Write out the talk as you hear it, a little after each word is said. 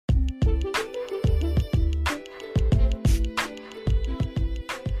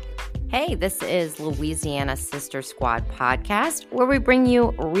Hey, this is Louisiana Sister Squad podcast, where we bring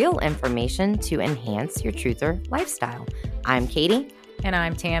you real information to enhance your truther lifestyle. I'm Katie. And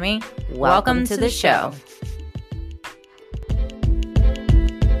I'm Tammy. Welcome to the show.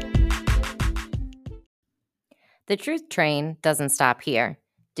 The truth train doesn't stop here.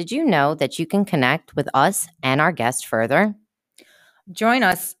 Did you know that you can connect with us and our guest further? Join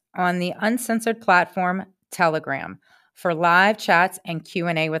us on the uncensored platform Telegram for live chats and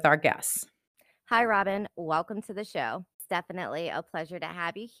Q&A with our guests. Hi, Robin. Welcome to the show. It's definitely a pleasure to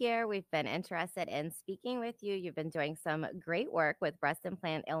have you here. We've been interested in speaking with you. You've been doing some great work with breast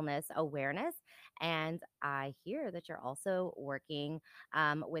implant illness awareness. And I hear that you're also working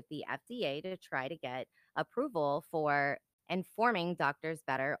with the FDA to try to get approval for informing doctors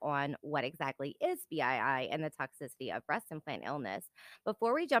better on what exactly is BII and the toxicity of breast implant illness.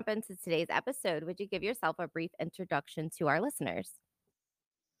 Before we jump into today's episode, would you give yourself a brief introduction to our listeners?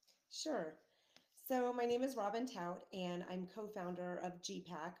 Sure. So my name is Robin Tout, and I'm co-founder of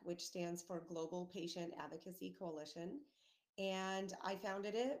GPAC, which stands for Global Patient Advocacy Coalition. And I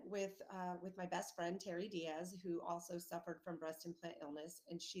founded it with my best friend Terry Diaz, who also suffered from breast implant illness,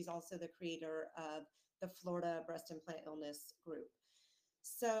 and she's also the creator of the Florida Breast Implant Illness Group.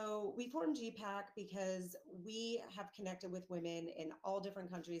 So we formed GPAC because we have connected with women in all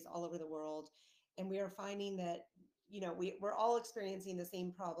different countries all over the world, and we are finding that we're all experiencing the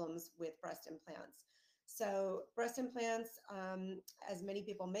same problems with breast implants. So breast implants, as many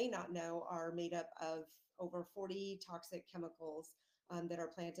people may not know, are made up of over 40 toxic chemicals that are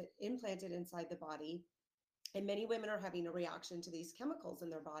implanted inside the body, and many women are having a reaction to these chemicals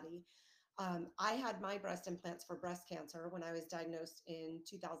in their body. I had my breast implants for breast cancer when I was diagnosed in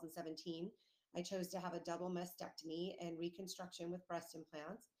 2017. I chose to have a double mastectomy and reconstruction with breast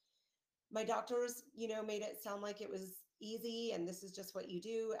implants. My doctors, made it sound like it was easy and this is just what you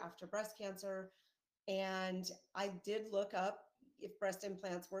do after breast cancer. And I did look up if breast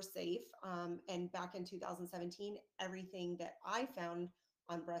implants were safe. And back in 2017, everything that I found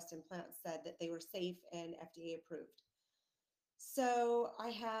on breast implants said that they were safe and FDA approved. So I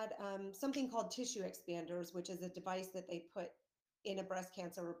had something called tissue expanders, which is a device that they put in a breast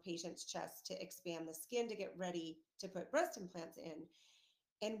cancer patient's chest to expand the skin to get ready to put breast implants in.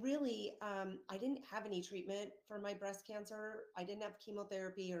 And really, I didn't have any treatment for my breast cancer. I didn't have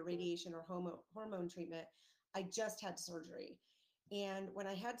chemotherapy or radiation or hormone treatment. I just had surgery. And when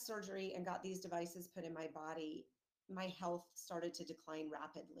I had surgery and got these devices put in my body, my health started to decline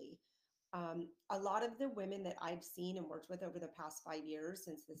rapidly. A lot of the women that I've seen and worked with over the past 5 years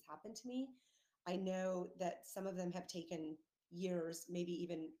since this happened to me, I know that some of them have taken years, maybe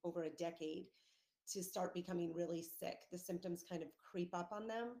even over a decade, to start becoming really sick. The symptoms kind of creep up on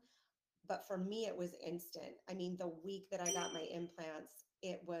them. But for me, it was instant. I mean, the week that I got my implants,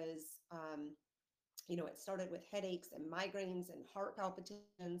 it was, it started with headaches and migraines and heart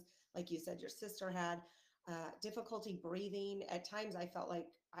palpitations, like you said, your sister had, difficulty breathing. At times, I felt like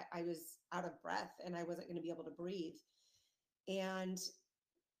I was out of breath and I wasn't going to be able to breathe. And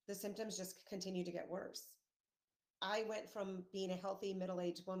the symptoms just continued to get worse. I went from being a healthy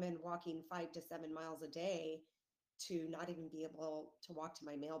middle-aged woman walking 5 to 7 miles a day to not even be able to walk to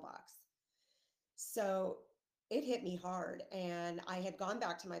my mailbox. So it hit me hard. And I had gone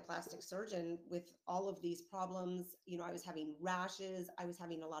back to my plastic surgeon with all of these problems. I was having rashes, I was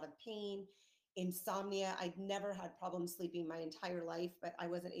having a lot of pain, insomnia. I'd never had problems sleeping my entire life, but I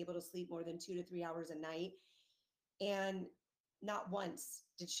wasn't able to sleep more than 2 to 3 hours a night. And not once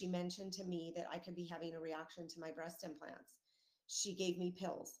did she mention to me that I could be having a reaction to my breast implants. She gave me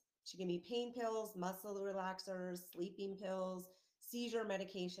pills. She gave me pain pills, muscle relaxers, sleeping pills, seizure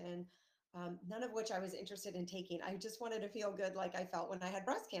medication, none of which I was interested in taking. I just wanted to feel good like I felt when I had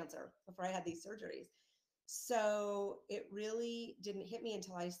breast cancer before I had these surgeries. So it really didn't hit me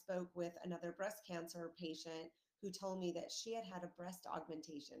until I spoke with another breast cancer patient who told me that she had had a breast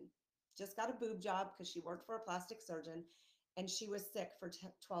augmentation, just got a boob job because she worked for a plastic surgeon, and she was sick for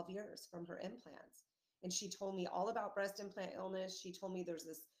 12 years from her implants. And she told me all about breast implant illness. She told me there's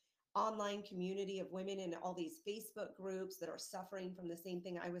this online community of women in all these Facebook groups that are suffering from the same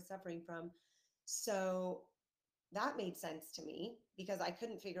thing I was suffering from. So that made sense to me because I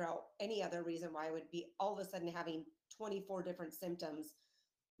couldn't figure out any other reason why I would be all of a sudden having 24 different symptoms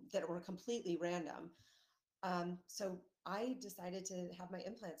that were completely random. So I decided to have my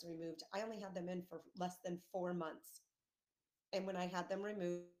implants removed. I only had them in for less than 4 months. And when I had them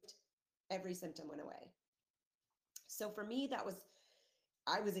removed, every symptom went away. So for me,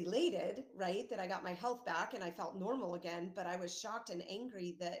 I was elated, right, that I got my health back and I felt normal again, but I was shocked and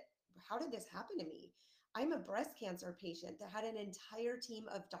angry that how did this happen to me? I'm a breast cancer patient that had an entire team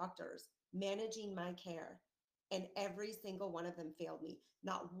of doctors managing my care, and every single one of them failed me.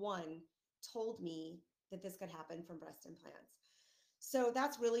 Not one told me that this could happen from breast implants. So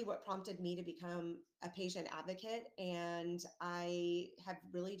that's really what prompted me to become a patient advocate. And I have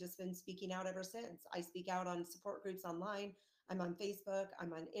really just been speaking out ever since. I speak out on support groups online. I'm on Facebook,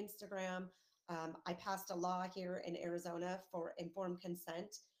 I'm on Instagram. I passed a law here in Arizona for informed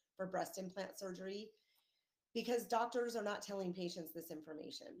consent for breast implant surgery because doctors are not telling patients this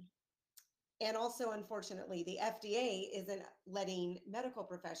information. And also, unfortunately, the FDA isn't letting medical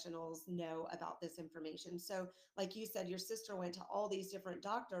professionals know about this information. So, like you said, your sister went to all these different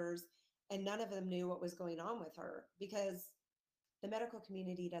doctors and none of them knew what was going on with her because the medical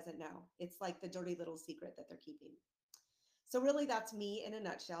community doesn't know. It's like the dirty little secret that they're keeping. So, really, that's me in a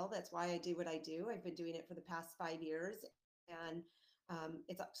nutshell. That's why I do what I do. I've been doing it for the past 5 years, and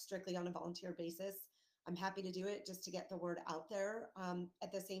it's strictly on a volunteer basis. I'm happy to do it just to get the word out there.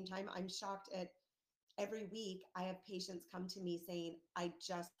 At the same time, I'm shocked at every week I have patients come to me saying, I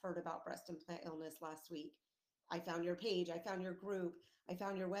just heard about breast implant illness last week. I found your page, I found your group, I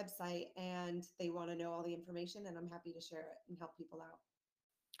found your website, and they want to know all the information, and I'm happy to share it and help people out.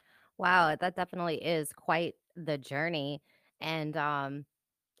 Wow, that definitely is quite the journey. And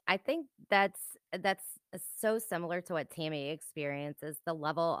I think that's so similar to what Tammy experiences, the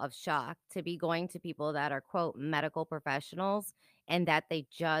level of shock to be going to people that are quote medical professionals and that they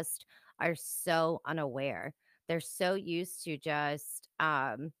just are so unaware. They're so used to just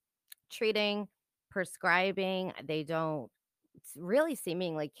treating, prescribing. They don't really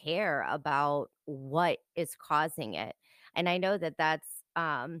seemingly care about what is causing it. And I know that that's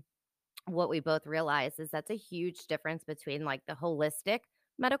what we both realize is that's a huge difference between like the holistic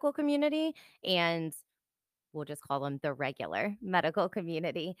medical community and we'll just call them the regular medical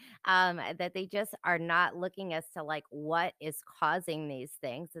community, that they just are not looking as to like what is causing these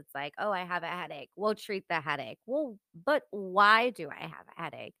things. It's like, oh, I have a headache, we'll treat the headache. Well, but why do I have a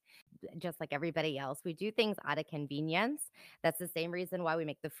headache? Just like everybody else, we do things out of convenience. That's the same reason why we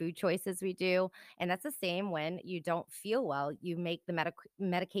make the food choices we do. And that's the same when you don't feel well, you make the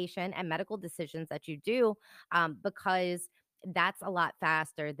medication and medical decisions that you do, because that's a lot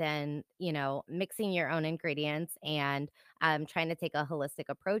faster than mixing your own ingredients and trying to take a holistic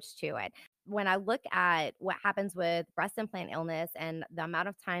approach to it. When I look at what happens with breast implant illness and the amount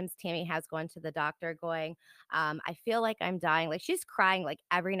of times Tammy has gone to the doctor going, I feel like I'm dying. Like she's crying like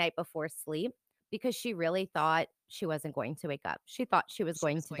every night before sleep because she really thought she wasn't going to wake up. She thought she was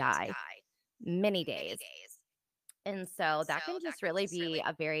going to die many days. And so that can just really be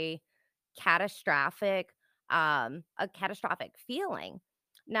a catastrophic feeling.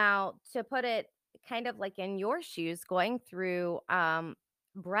 Now, to put it kind of like in your shoes going through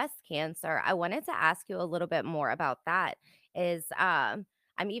breast cancer, I wanted to ask you a little bit more about that. Is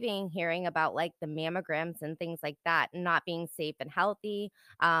I'm even hearing about like the mammograms and things like that not being safe and healthy.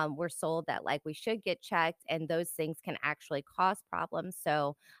 We're sold that like we should get checked, and those things can actually cause problems.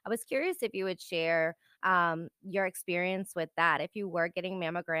 So I was curious if you would share your experience with that. If you were getting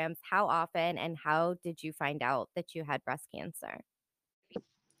mammograms, how often and how did you find out that you had breast cancer?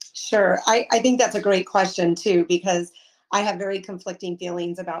 Sure. I think that's a great question too, because I have very conflicting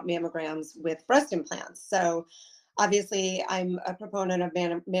feelings about mammograms with breast implants. So obviously, I'm a proponent of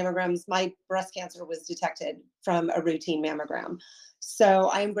mammograms. My breast cancer was detected from a routine mammogram. So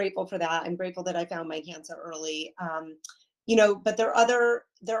I'm grateful for that. I'm grateful that I found my cancer early. But there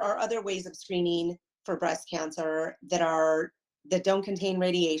are other ways of screening for breast cancer that don't contain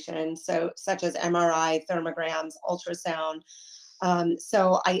radiation, so such as MRI, thermograms, ultrasound.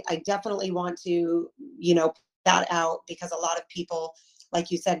 So I definitely want to, put that out because a lot of people,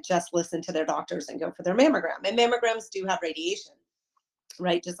 like you said, just listen to their doctors and go for their mammogram. And mammograms do have radiation,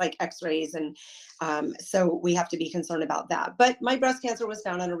 right? Just like x-rays. And so we have to be concerned about that. But my breast cancer was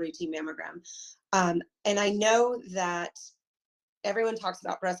found on a routine mammogram. And I know that everyone talks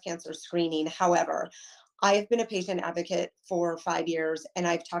about breast cancer screening. However, I have been a patient advocate for 5 years, and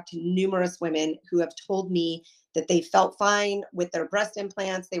I've talked to numerous women who have told me that they felt fine with their breast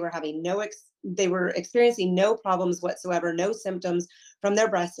implants. They were having they were experiencing no problems whatsoever, no symptoms from their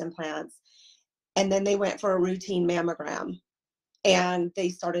breast implants. And then they went for a routine mammogram and they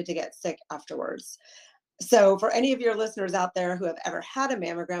started to get sick afterwards. So, for any of your listeners out there who have ever had a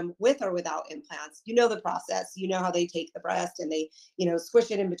mammogram with or without implants, you know the process. You know how they take the breast and they,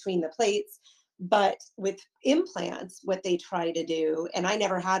 squish it in between the plates. But with implants, what they try to do, and I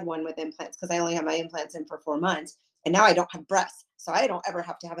never had one with implants because I only had my implants in for 4 months, and now I don't have breasts. So, I don't ever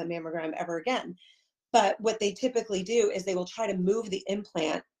have to have a mammogram ever again. But what they typically do is they will try to move the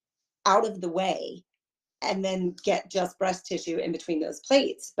implant out of the way and then get just breast tissue in between those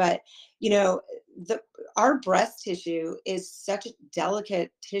plates. But, you know, our breast tissue is such a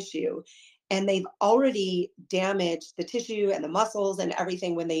delicate tissue, and they've already damaged the tissue and the muscles and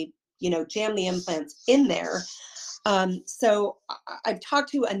everything when they, jam the implants in there. So I've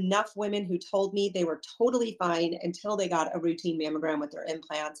talked to enough women who told me they were totally fine until they got a routine mammogram with their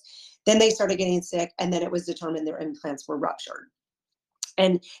implants. Then they started getting sick, and then it was determined their implants were ruptured.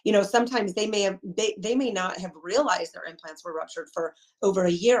 And sometimes they may not have realized their implants were ruptured for over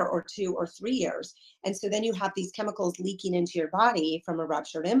a year or 2 or 3 years. And so then you have these chemicals leaking into your body from a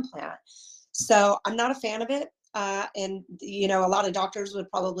ruptured implant. So I'm not a fan of it. And a lot of doctors would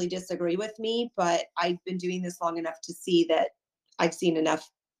probably disagree with me, but I've been doing this long enough to see that I've seen enough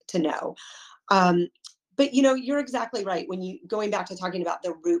to know. um, but you're exactly right when you going back to talking about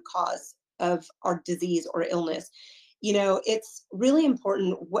the root cause of our disease or illness. It's really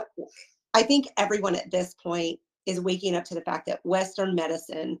important. What I think everyone at this point is waking up to the fact that Western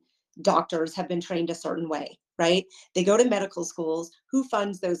medicine doctors have been trained a certain way, right? They go to medical schools. Who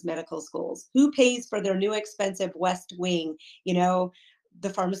funds those medical schools? Who pays for their new expensive West Wing? You know, the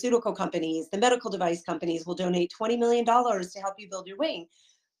pharmaceutical companies, the medical device companies will donate $20 million to help you build your wing.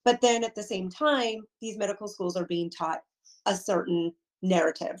 But then at the same time, these medical schools are being taught a certain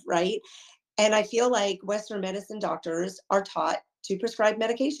narrative, right? And I feel like Western medicine doctors are taught to prescribe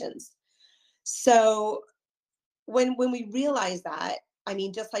medications. So when we realize that, I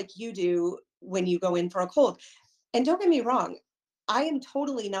mean, just like you do when you go in for a cold, and don't get me wrong, I am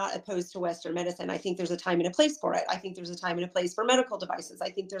totally not opposed to Western medicine. I think there's a time and a place for it. I think there's a time and a place for medical devices. I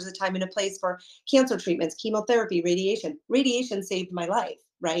think there's a time and a place for cancer treatments, chemotherapy, radiation. Radiation saved my life,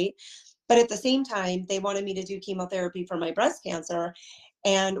 right? But at the same time, they wanted me to do chemotherapy for my breast cancer.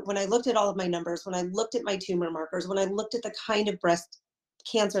 And when I looked at all of my numbers, when I looked at my tumor markers, when I looked at the kind of breast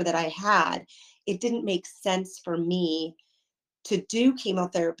cancer that I had, it didn't make sense for me to do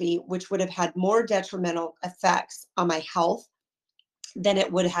chemotherapy, which would have had more detrimental effects on my health than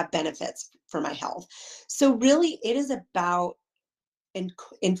it would have benefits for my health. So, really, it is about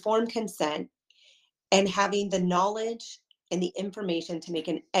informed consent and having the knowledge and the information to make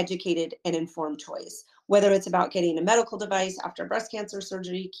an educated and informed choice, whether it's about getting a medical device after breast cancer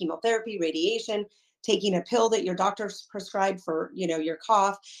surgery, chemotherapy, radiation, taking a pill that your doctor's prescribed for, your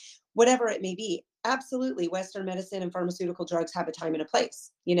cough, whatever it may be. Absolutely, Western medicine and pharmaceutical drugs have a time and a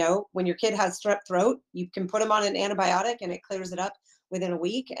place. When your kid has strep throat, you can put them on an antibiotic and it clears it up within a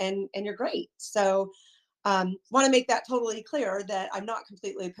week, and you're great. So want to make that totally clear that I'm not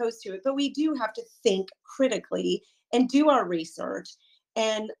completely opposed to it, but we do have to think critically and do our research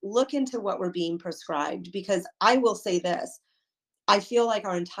and look into what we're being prescribed. Because I will say this, I feel like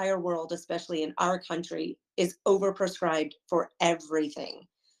our entire world, especially in our country, is overprescribed for everything.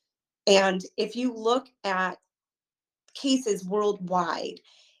 And if you look at cases worldwide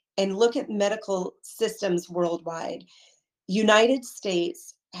and look at medical systems worldwide, United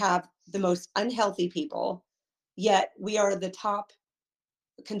States have the most unhealthy people, yet we are the top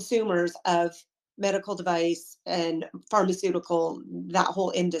consumers of medical device and pharmaceutical, that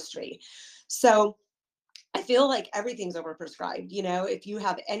whole industry. So I feel like everything's overprescribed. If you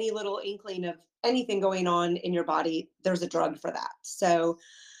have any little inkling of anything going on in your body, there's a drug for that.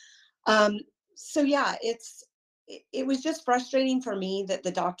 Um, so yeah, it was just frustrating for me that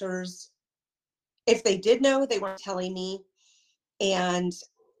the doctors, if they did know, they weren't telling me. And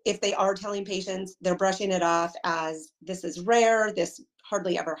if they are telling patients, they're brushing it off as this is rare, this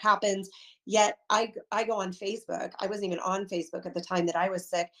hardly ever happens. Yet I go on Facebook. I wasn't even on Facebook at the time that I was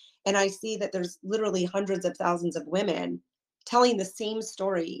sick. And I see that there's literally hundreds of thousands of women telling the same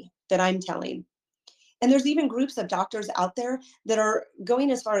story that I'm telling. And there's even groups of doctors out there that are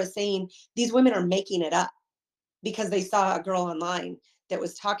going as far as saying these women are making it up because they saw a girl online that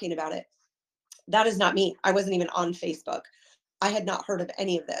was talking about it. That is not me. I wasn't even on Facebook. I had not heard of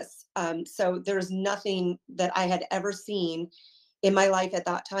any of this. So there's nothing that I had ever seen in my life at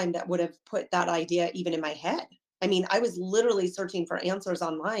that time that would have put that idea even in my head. I mean, I was literally searching for answers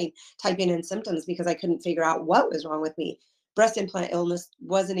online, typing in symptoms because I couldn't figure out what was wrong with me. Breast implant illness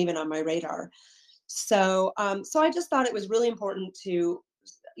wasn't even on my radar. So I just thought it was really important to,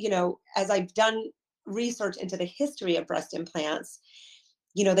 as I've done research into the history of breast implants,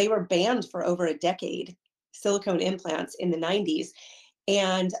 they were banned for over a decade, silicone implants in the 90s.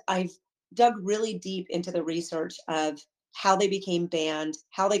 And I've dug really deep into the research of how they became banned,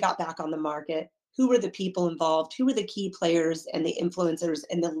 how they got back on the market, who were the people involved, who were the key players and the influencers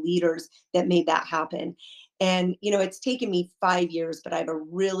and the leaders that made that happen. And, it's taken me 5 years, but I have a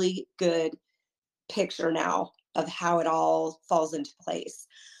really good picture now of how it all falls into place.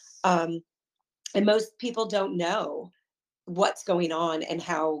 Um, And most people don't know what's going on and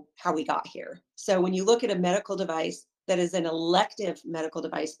how we got here. So when you look at a medical device that is an elective medical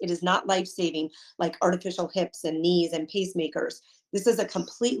device, it is not life-saving like artificial hips and knees and pacemakers. This is a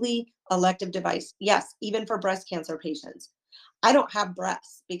completely elective device. Yes, even for breast cancer patients. I don't have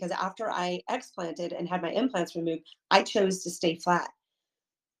breasts because after I explanted and had my implants removed, I chose to stay flat.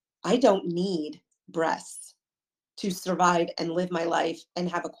 I don't need breasts to survive and live my life and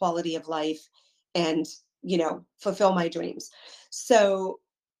have a quality of life and, fulfill my dreams. So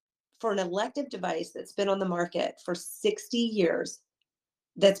for an elective device that's been on the market for 60 years,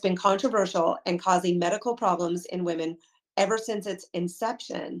 that's been controversial and causing medical problems in women ever since its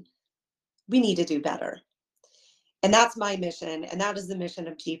inception, we need to do better. And that's my mission. And that is the mission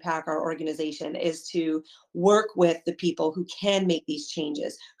of GPAC, our organization, is to work with the people who can make these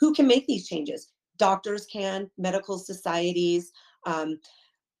changes. Who can make these changes? Doctors can, medical societies, um,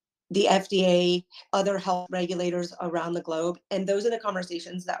 the FDA, other health regulators around the globe. And those are the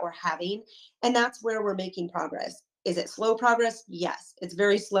conversations that we're having. And that's where we're making progress. Is it slow progress? Yes, it's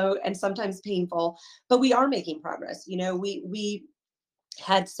very slow and sometimes painful, but we are making progress. We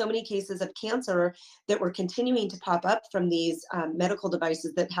had so many cases of cancer that were continuing to pop up from these medical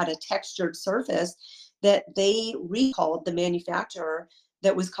devices that had a textured surface that they recalled the manufacturer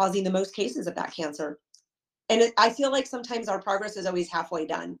that was causing the most cases of that cancer. And I feel like sometimes our progress is always halfway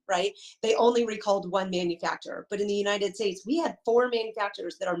done, right? They only recalled one manufacturer, but in the United States, we had 4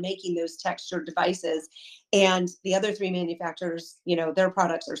 manufacturers that are making those textured devices, and the other 3 manufacturers, their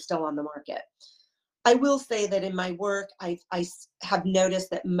products are still on the market. I will say that in my work, I have noticed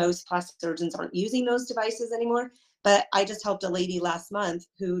that most plastic surgeons aren't using those devices anymore. But I just helped a lady last month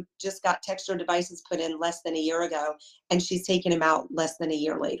who just got textured devices put in less than a year ago, and she's taken them out less than a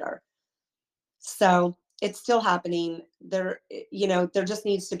year later. So it's still happening. There just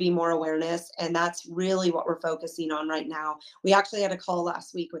needs to be more awareness, and that's really what we're focusing on right now. We actually had a call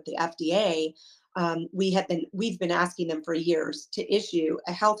last week with the FDA. We've been asking them for years to issue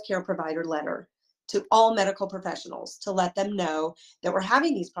a healthcare provider letter to all medical professionals to let them know that we're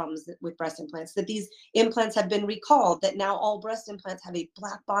having these problems with breast implants, that these implants have been recalled, that now all breast implants have a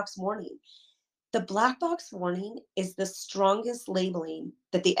black box warning. The black box warning is the strongest labeling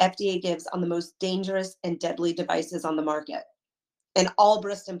that the FDA gives on the most dangerous and deadly devices on the market. And all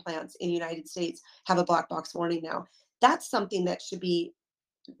breast implants in the United States have a black box warning now. That's something that should be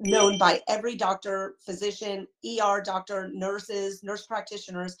known by every doctor, physician, ER doctor, nurses, nurse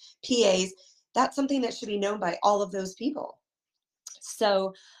practitioners, PAs. That's something that should be known by all of those people.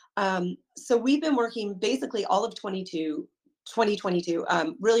 So we've been working basically all of 2022,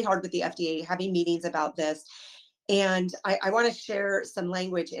 really hard with the FDA, having meetings about this. And I want to share some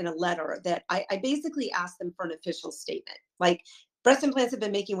language in a letter that I basically asked them for an official statement. Like, breast implants have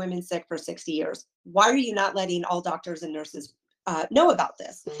been making women sick for 60 years. Why are you not letting all doctors and nurses know about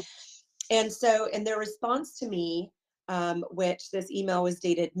this? And their response to me, which this email was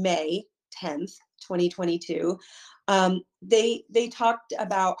dated May 10th, 2022, they talked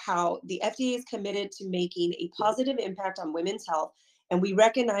about how the FDA is committed to making a positive impact on women's health, and we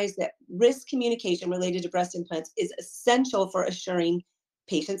recognize that risk communication related to breast implants is essential for assuring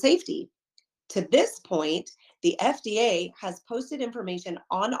patient safety. To this point, the FDA has posted information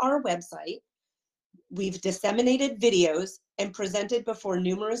on our website. We've disseminated videos and presented before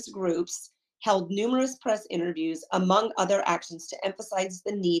numerous groups, held numerous press interviews, among other actions to emphasize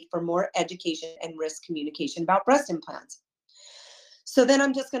the need for more education and risk communication about breast implants. So then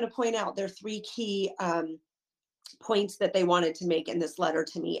I'm just going to point out there are 3 key points that they wanted to make in this letter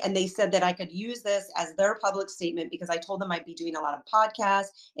to me. And they said that I could use this as their public statement because I told them I'd be doing a lot of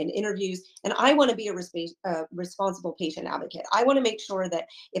podcasts and interviews. And I want to be a responsible patient advocate. I want to make sure that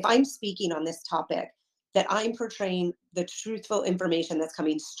if I'm speaking on this topic, that I'm portraying the truthful information that's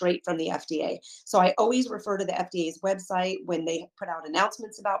coming straight from the FDA. So I always refer to the FDA's website when they put out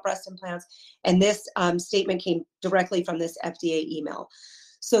announcements about breast implants. And this statement came directly from this FDA email.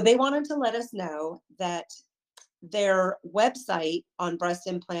 So they wanted to let us know that their website on breast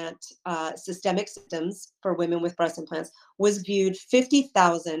implant systemic symptoms for women with breast implants was viewed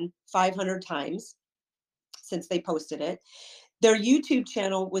 50,500 times since they posted it. Their YouTube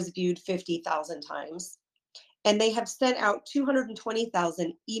channel was viewed 50,000 times. And they have sent out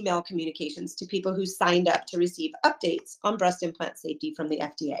 220,000 email communications to people who signed up to receive updates on breast implant safety from the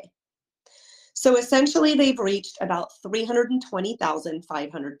FDA. So essentially, they've reached about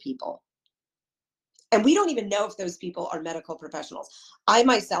 320,500 people. And we don't even know if those people are medical professionals. I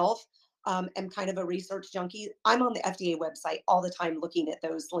myself am kind of a research junkie. I'm on the FDA website all the time looking at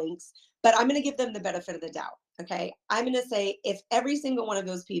those links, but I'm going to give them the benefit of the doubt. Okay. I'm going to say if every single one of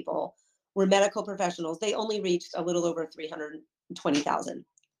those people were medical professionals. They only reached a little over 320,000.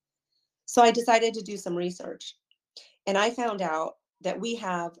 So I decided to do some research, and I found out that we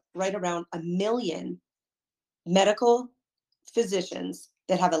have right around a million medical physicians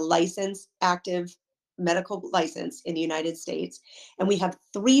that have a license, active medical license in the United States. And we have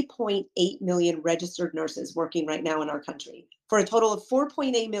 3.8 million registered nurses working right now in our country for a total of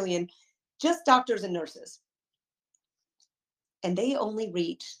 4.8 million just doctors and nurses. And they only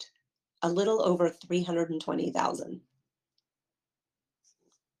reached a little over 320,000.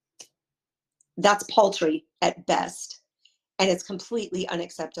 That's paltry at best. And it's completely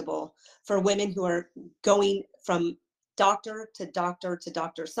unacceptable for women who are going from doctor to doctor to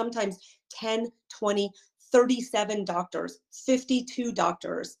doctor, sometimes 10, 20, 37 doctors, 52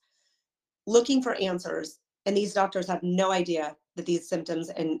 doctors looking for answers. And these doctors have no idea that these symptoms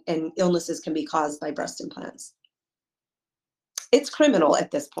and illnesses can be caused by breast implants. It's criminal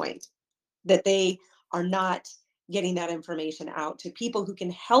at this point that they are not getting that information out to people who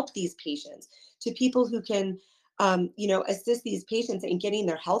can help these patients, to people who can, assist these patients in getting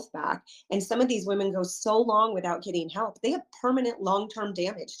their health back. And some of these women go so long without getting help. They have permanent long-term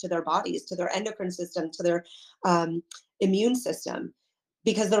damage to their bodies, to their endocrine system, to their um, immune system,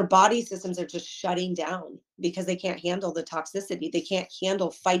 because their body systems are just shutting down because they can't handle the toxicity. They can't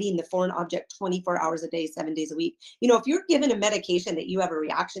handle fighting the foreign object 24 hours a day, 7 days a week. If you're given a medication that you have a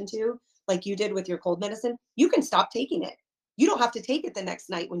reaction to, like you did with your cold medicine, you can stop taking it. You don't have to take it the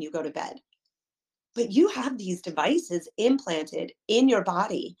next night when you go to bed. But you have these devices implanted in your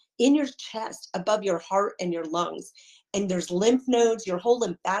body, in your chest, above your heart and your lungs. And there's lymph nodes, your whole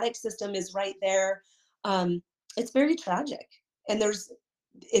lymphatic system is right there. It's very tragic. And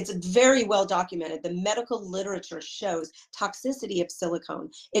it's very well documented. The medical literature shows toxicity of silicone.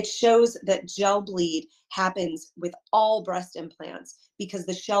 It shows that gel bleed happens with all breast implants because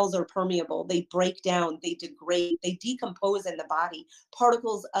the shells are permeable. They break down, they degrade, they decompose in the body.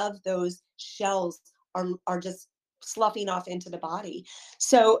 Particles of those shells are just sloughing off into the body.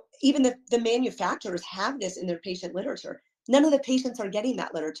 So even the manufacturers have this in their patient literature. None of the patients are getting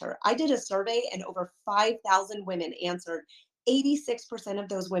that literature. I did a survey and over 5,000 women answered. 86% of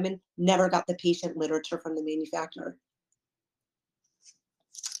those women never got the patient literature from the manufacturer.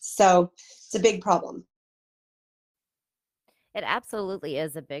 So it's a big problem. It absolutely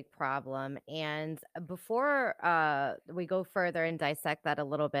is a big problem. And before we go further and dissect that a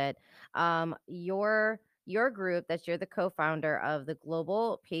little bit, your group that you're the co-founder of, the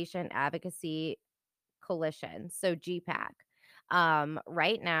Global Patient Advocacy Coalition, so GPAC.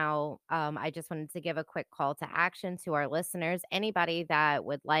 Right now, I just wanted to give a quick call to action to our listeners. Anybody that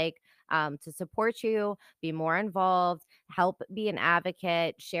would like to support you, be more involved, help be an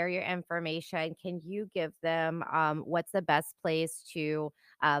advocate, share your information, can you give them what's the best place to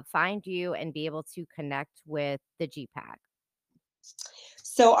find you and be able to connect with the GPAC?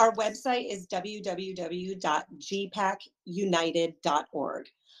 So our website is www.gpacunited.org.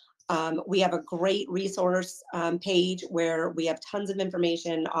 We have a great resource page where we have tons of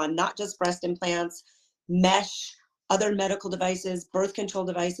information on not just breast implants, mesh, other medical devices, birth control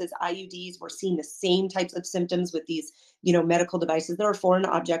devices, IUDs. We're seeing the same types of symptoms with these, medical devices. They're a foreign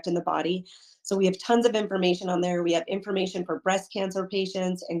object in the body. So we have tons of information on there. We have information for breast cancer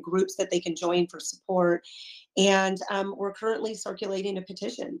patients and groups that they can join for support. And we're currently circulating a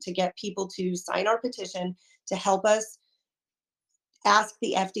petition to get people to sign our petition to help us ask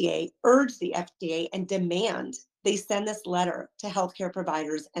the FDA, urge the FDA, and demand they send this letter to healthcare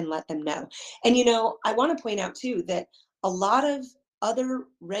providers and let them know. And, I want to point out too that a lot of other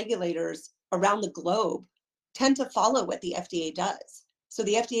regulators around the globe tend to follow what the FDA does. So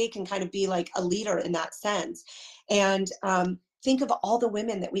the FDA can kind of be like a leader in that sense. And think of all the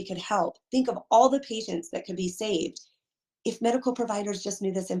women that we could help. Think of all the patients that could be saved if medical providers just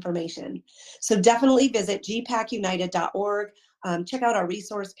knew this information. So definitely visit gpacunited.org. Check out our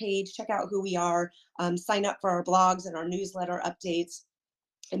resource page, check out who we are, sign up for our blogs and our newsletter updates.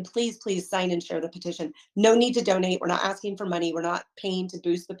 And please, please sign and share the petition. No need to donate. We're not asking for money. We're not paying to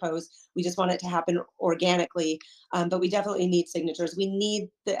boost the post. We just want it to happen organically. But we definitely need signatures. We need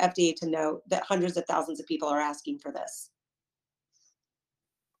the FDA to know that hundreds of thousands of people are asking for this.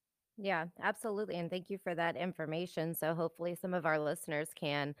 Yeah, absolutely. And thank you for that information. So, hopefully, some of our listeners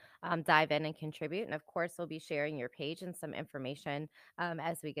can dive in and contribute. And of course, we'll be sharing your page and some information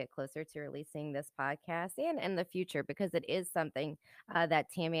as we get closer to releasing this podcast and in the future, because it is something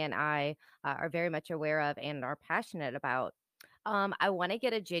that Tammy and I are very much aware of and are passionate about. I want to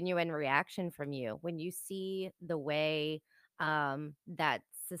get a genuine reaction from you when you see the way that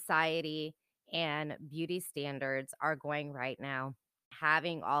society and beauty standards are going right now.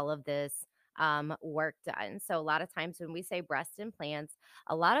 having all of this work done. So a lot of times when we say breast implants,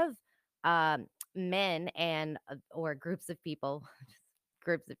 a lot of men and or groups of people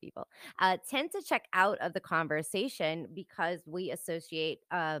tend to check out of the conversation because we associate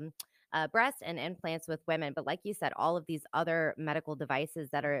breast and implants with women. But like you said, all of these other medical devices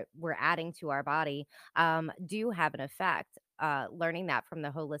that are we're adding to our body do have an effect. Learning that from the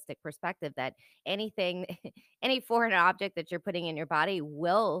holistic perspective, that anything, any foreign object that you're putting in your body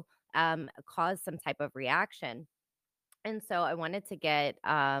will cause some type of reaction. And so I wanted to get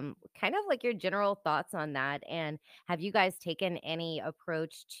kind of like your general thoughts on that. And have you guys taken any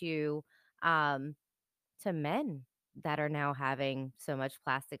approach um, to men that are now having so much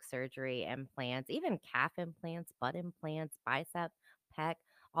plastic surgery, implants, even calf implants, butt implants, bicep, pec,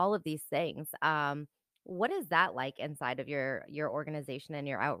 all of these things? What is that like inside of your organization and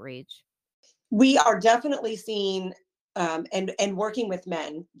your outreach? We are definitely seeing and working with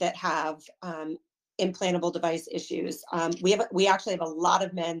men that have implantable device issues. We actually have a lot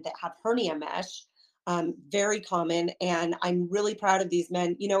of men that have hernia mesh, very common, and I'm really proud of these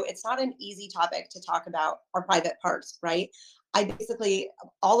men. You know, it's not an easy topic to talk about our private parts, right? I basically,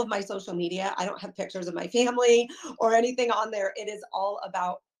 all of my social media, I don't have pictures of my family or anything on there. It is all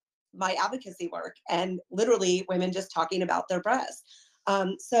about my advocacy work and literally women just talking about their breasts.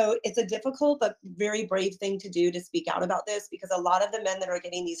 So it's a difficult but very brave thing to do, to speak out about this, because a lot of the men that are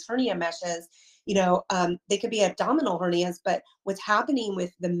getting these hernia meshes, they could be abdominal hernias, but what's happening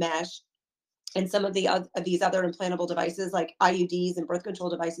with the mesh and some of these other implantable devices like IUDs and birth control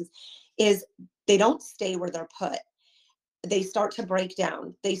devices is they don't stay where they're put. They start to break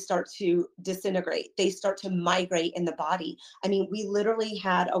down, they start to disintegrate, they start to migrate in the body. I mean, we literally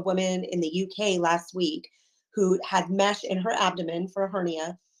had a woman in the UK last week who had mesh in her abdomen for a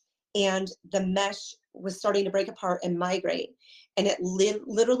hernia, and the mesh was starting to break apart and migrate, and it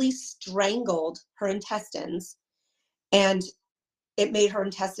literally strangled her intestines, and it made her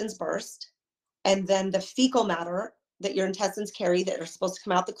intestines burst. And then the fecal matter that your intestines carry that are supposed to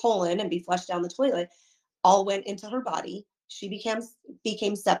come out the colon and be flushed down the toilet all went into her body. She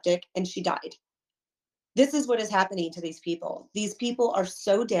became septic and she died. This is what is happening to these people. These people are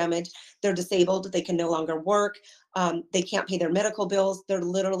so damaged. They're disabled. They can no longer work. They can't pay their medical bills. They're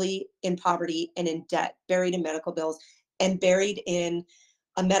literally in poverty and in debt, buried in medical bills and buried in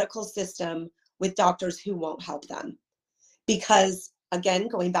a medical system with doctors who won't help them. Because, again,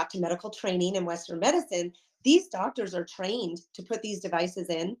 going back to medical training in Western medicine, these doctors are trained to put these devices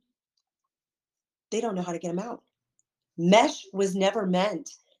in. They don't know how to get them out. Mesh was never meant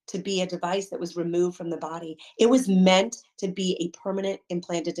to be a device that was removed from the body. It was meant to be a permanent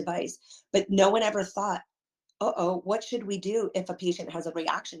implanted device. But no one ever thought, uh-oh, what should we do if a patient has a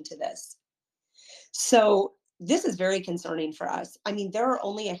reaction to this? So this is very concerning for us. I mean, there are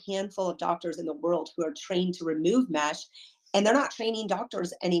only a handful of doctors in the world who are trained to remove mesh, and they're not training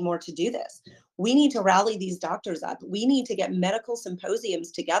doctors anymore to do this. We need to rally these doctors up. We need to get medical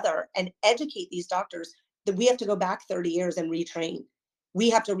symposiums together and educate these doctors that we have to go back 30 years and retrain. We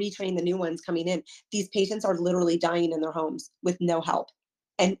have to retrain the new ones coming in. These patients are literally dying in their homes with no help.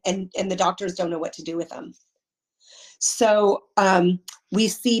 And the doctors don't know what to do with them. So we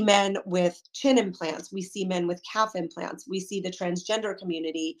see men with chin implants. We see men with calf implants. We see the transgender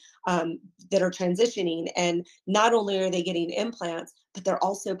community that are transitioning. And not only are they getting implants, but they're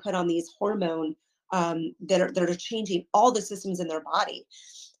also put on these hormone that are changing all the systems in their body.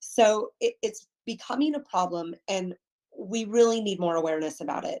 So it's becoming a problem, and we really need more awareness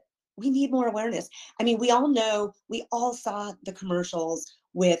about it. We need more awareness. I mean, we all saw the commercials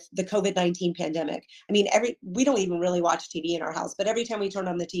with the COVID-19 pandemic. I mean, we don't even really watch TV in our house, but every time we turned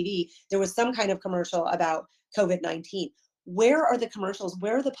on the TV, there was some kind of commercial about COVID-19. Where are the commercials?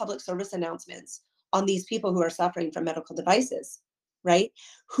 Where are the public service announcements on these people who are suffering from medical devices, right?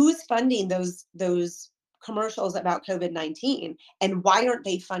 Who's funding those commercials about COVID-19, and why aren't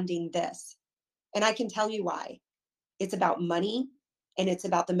they funding this? And I can tell you why. It's about money, and it's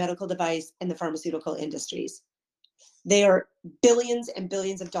about the medical device and the pharmaceutical industries. There are billions and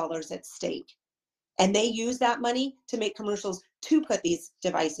billions of dollars at stake. And they use that money to make commercials to put these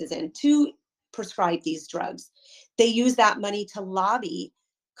devices in, to prescribe these drugs. They use that money to lobby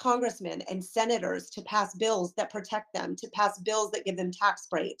congressmen and senators to pass bills that protect them, to pass bills that give them tax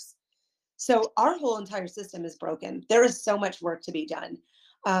breaks. So our whole entire system is broken. There is so much work to be done.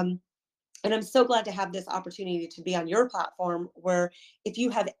 Um, and I'm so glad to have this opportunity to be on your platform, where if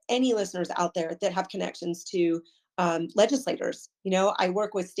you have any listeners out there that have connections to legislators. I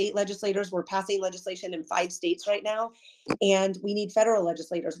work with state legislators. We're passing legislation in 5 states right now, and we need federal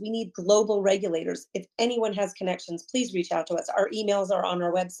legislators. We need global regulators. If anyone has connections, please reach out to us. Our emails are on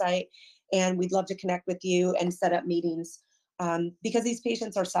our website, and we'd love to connect with you and set up meetings, because these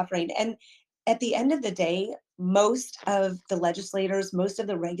patients are suffering. And at the end of the day, most of the legislators, most of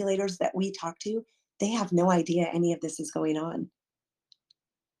the regulators that we talk to, they have no idea any of this is going on.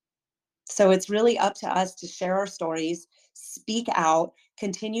 So it's really up to us to share our stories, speak out,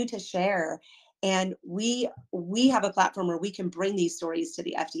 continue to share. And we have a platform where we can bring these stories to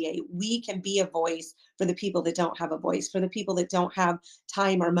the FDA. We can be a voice for the people that don't have a voice, for the people that don't have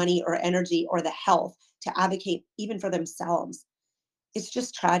time or money or energy or the health to advocate even for themselves. It's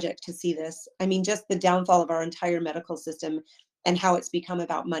just tragic to see this. I mean, just the downfall of our entire medical system and how it's become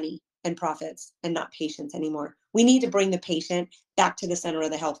about money and profits and not patients anymore. We need to bring the patient back to the center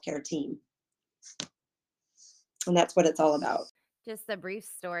of the healthcare team. And that's what it's all about. Just a brief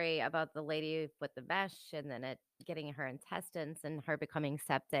story about the lady with the mesh and then it getting her intestines and her becoming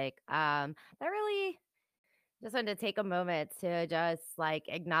septic. That really just wanted to take a moment to just like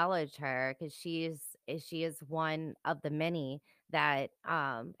acknowledge her because she is one of the many that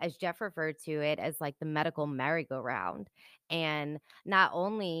as Jeff referred to it as like the medical merry-go-round. And not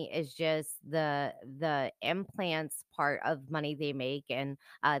only is just the implants part of money they make and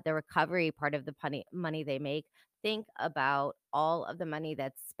the recovery part of the money they make, think about all of the money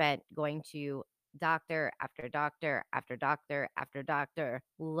that's spent going to doctor after doctor after doctor after doctor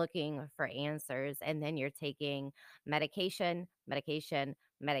looking for answers. And then you're taking medication, medication,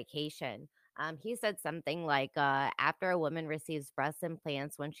 medication. He said something like after a woman receives breast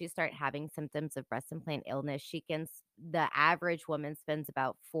implants, when she start having symptoms of breast implant illness, the average woman spends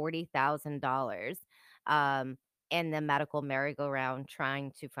about $40,000 um, in the medical merry-go-round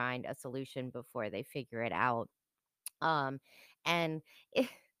trying to find a solution before they figure it out. Um, and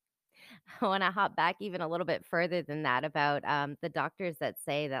I want to hop back even a little bit further than that about the doctors that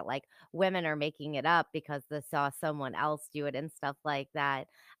say that like women are making it up because they saw someone else do it and stuff like that.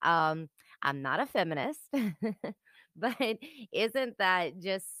 Um, I'm not a feminist, but isn't that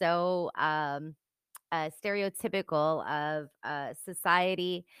just so stereotypical of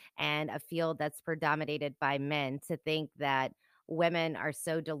society and a field that's predominated by men to think that women are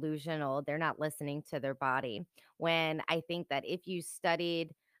so delusional, they're not listening to their body. When I think that if you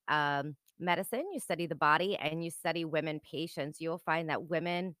studied medicine, you study the body, and you study women patients, you'll find that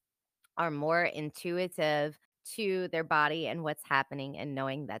women are more intuitive to their body and what's happening and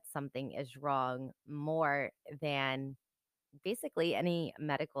knowing that something is wrong more than basically any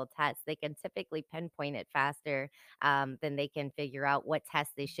medical test. They can typically pinpoint it faster than they can figure out what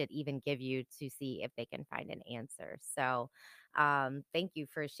test they should even give you to see if they can find an answer. So, thank you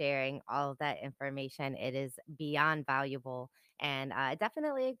for sharing all of that information. It is beyond valuable. And I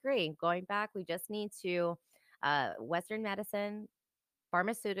definitely agree. Going back, we just need to, Western medicine,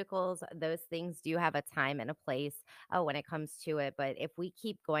 pharmaceuticals, those things do have a time and a place when it comes to it. But if we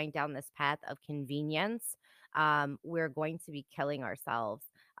keep going down this path of convenience, we're going to be killing ourselves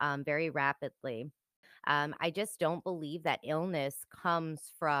very rapidly. I just don't believe that illness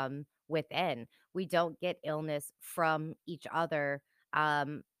comes from within. We don't get illness from each other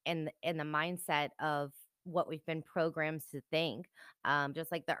in the mindset of what we've been programmed to think.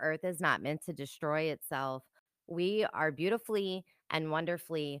 Just like the earth is not meant to destroy itself, we are beautifully and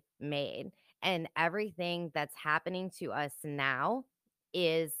wonderfully made. And everything that's happening to us now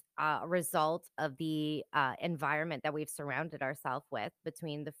is a result of the environment that we've surrounded ourselves with,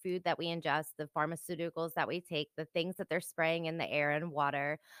 between the food that we ingest, the pharmaceuticals that we take, the things that they're spraying in the air and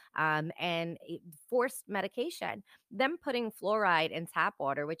water, forced medication, them putting fluoride in tap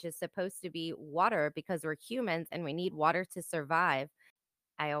water, which is supposed to be water because we're humans and we need water to survive.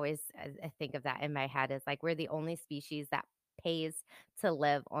 I always I think of that in my head as like we're the only species that pays to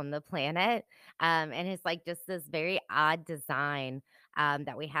live on the planet. And it's like just this very odd design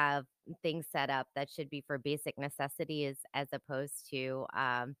that we have things set up that should be for basic necessities as opposed to,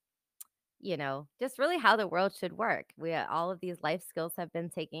 just really how the world should work. All of these life skills have been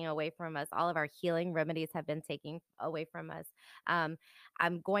taken away from us. All of our healing remedies have been taken away from us. Um,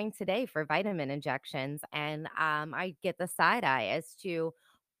 I'm going today for vitamin injections, and I get the side eye as to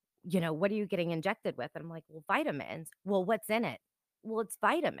what are you getting injected with? And I'm like, well, vitamins. Well, what's in it? Well, it's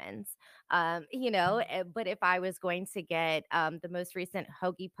vitamins. But if I was going to get the most recent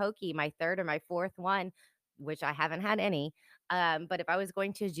Hokey Pokey, my third or my fourth one, which I haven't had any, but if I was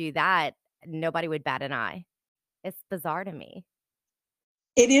going to do that, nobody would bat an eye. It's bizarre to me.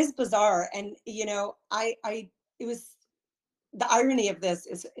 It is bizarre. And, it was the irony of this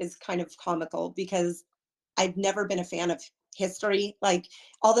is kind of comical because I've never been a fan of history. Like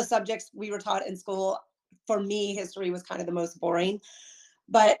all the subjects we were taught in school, for me, history was kind of the most boring.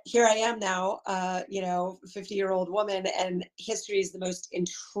 But here I am now, 50-year-old woman, and history is the most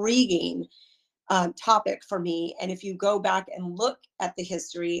intriguing topic for me. And if you go back and look at the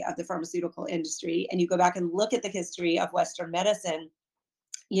history of the pharmaceutical industry, and you go back and look at the history of Western medicine,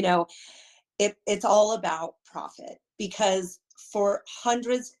 you know, it's all about profit, because for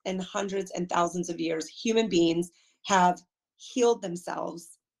hundreds and hundreds and thousands of years, human beings have healed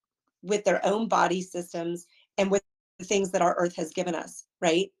themselves with their own body systems and with the things that our earth has given us,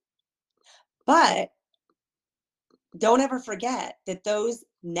 right? But don't ever forget that those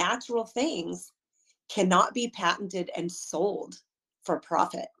natural things cannot be patented and sold for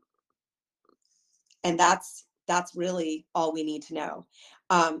profit. And that's really all we need to know.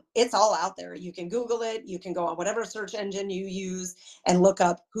 It's all out there. You can Google it. You can go on whatever search engine you use and look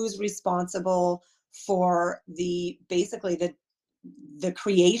up who's responsible for basically the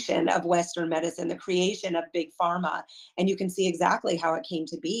creation of Western medicine, the creation of big pharma, and you can see exactly how it came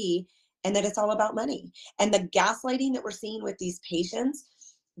to be, and that it's all about money. And the gaslighting that we're seeing with these patients,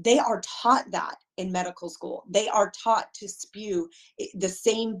 they are taught that in medical school. They are taught to spew the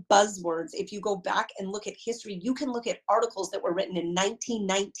same buzzwords. If you go back and look at history, you can look at articles that were written in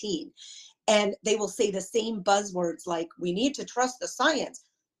 1919, and they will say the same buzzwords like, we need to trust the science.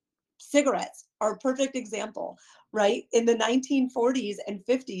 Cigarettes are a perfect example, right? In the 1940s and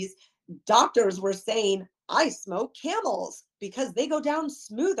 50s, doctors were saying, I smoke Camels because they go down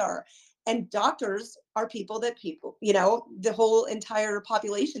smoother. And doctors are people, the whole entire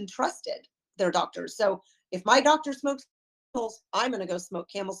population trusted their doctors. So if my doctor smokes Camels, I'm going to go smoke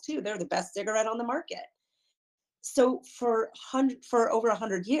Camels too. They're the best cigarette on the market. So for over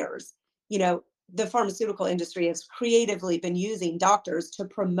 100 years, the pharmaceutical industry has creatively been using doctors to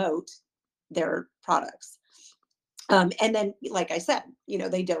promote their products. And then, like I said,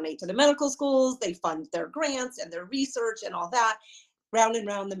 they donate to the medical schools, they fund their grants and their research and all that. Round and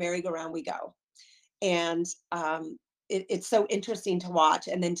round the merry-go-round we go. And it's so interesting to watch.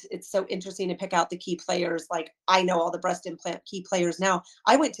 And then it's so interesting to pick out the key players. Like, I know all the breast implant key players now.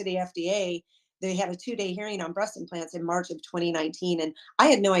 I went to the FDA. They had a 2-day hearing on breast implants in March of 2019, and I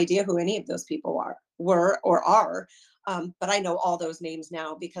had no idea who any of those people were or are. But I know all those names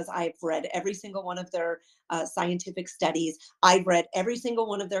now because I've read every single one of their scientific studies. I've read every single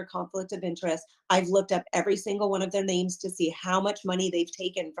one of their conflict of interest. I've looked up every single one of their names to see how much money they've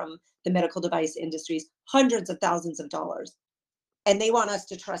taken from the medical device industries, hundreds of thousands of dollars. And they want us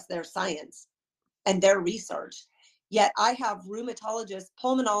to trust their science and their research. Yet I have rheumatologists,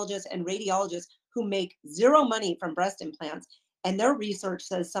 pulmonologists, and radiologists who make zero money from breast implants, and their research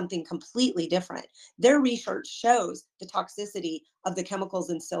says something completely different. Their research shows the toxicity of the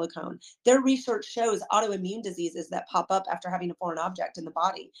chemicals in silicone. Their research shows autoimmune diseases that pop up after having a foreign object in the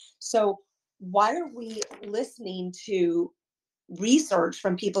body. So why are we listening to research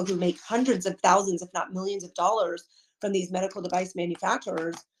from people who make hundreds of thousands, if not millions of dollars from these medical device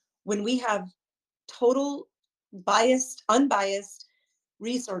manufacturers, when we have total unbiased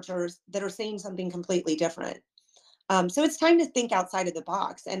researchers that are saying something completely different? So it's time to think outside of the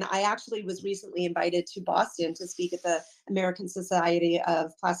box. And I actually was recently invited to Boston to speak at the American Society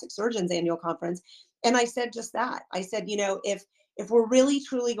of Plastic Surgeons annual conference. And I said just that. I said, if we're really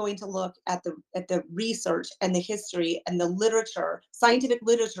truly going to look at the research and the history and the literature, scientific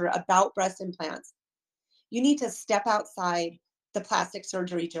literature about breast implants, you need to step outside the plastic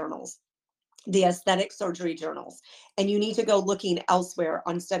surgery journals, the aesthetic surgery journals, and you need to go looking elsewhere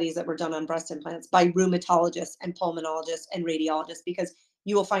on studies that were done on breast implants by rheumatologists and pulmonologists and radiologists, because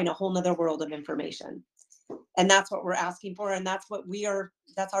you will find a whole nother world of information. And that's what we're asking for, and that's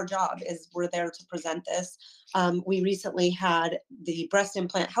our job, is we're there to present this. We recently had the Breast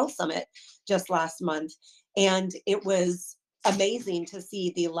Implant Health Summit just last month, and it was amazing to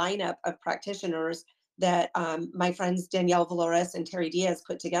see the lineup of practitioners that my friends Danielle Valores and Terry Diaz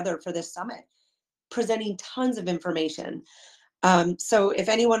put together for this summit, presenting tons of information. So if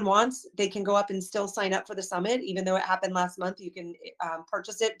anyone wants, they can go up and still sign up for the summit. Even though it happened last month, you can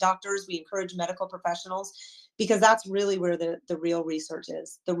purchase it. Doctors, we encourage medical professionals, because that's really where the real research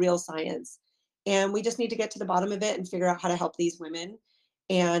is, the real science. And we just need to get to the bottom of it and figure out how to help these women,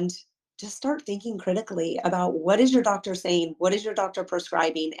 and just start thinking critically about what is your doctor saying, what is your doctor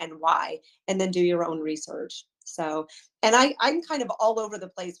prescribing, and why, and then do your own research. So, and I'm kind of all over the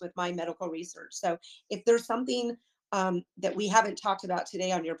place with my medical research. So if there's something that we haven't talked about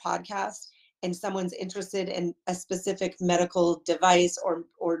today on your podcast, and someone's interested in a specific medical device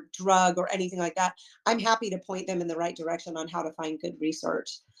or drug or anything like that, I'm happy to point them in the right direction on how to find good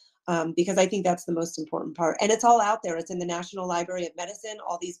research. because I think that's the most important part. And it's all out there. It's in the National Library of Medicine,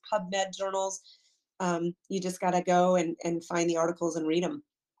 all these PubMed journals. You just got to go and find the articles and read them.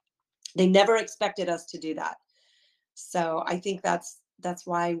 They never expected us to do that. So I think that's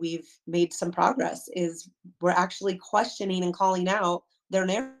why we've made some progress is we're actually questioning and calling out their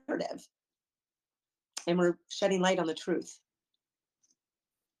narrative and we're shedding light on the truth.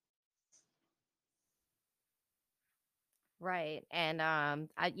 Right. And I'm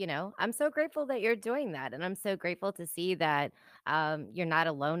so grateful that you're doing that. And I'm so grateful to see that you're not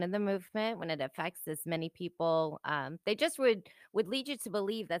alone in the movement when it affects as many people. They just would lead you to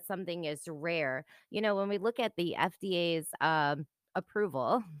believe that something is rare. When we look at the FDA's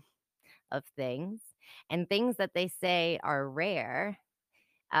approval of things and things that they say are rare,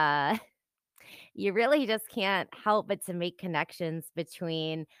 uh you really just can't help but to make connections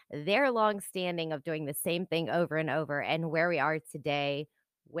between their long standing of doing the same thing over and over and where we are today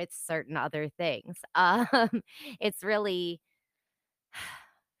with certain other things. It's really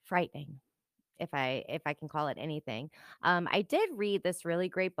frightening if I can call it anything. I did read this really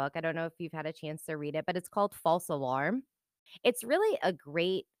great book. I don't know if you've had a chance to read it, but it's called False Alarm. It's really a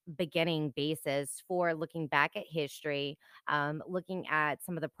great beginning basis for looking back at history, looking at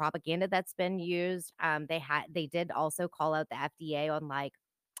some of the propaganda that's been used. They did also call out the FDA on like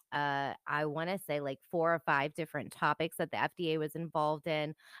I want to say like 4 or 5 different topics that the FDA was involved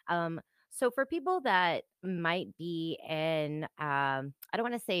in. So for people that might be in, I don't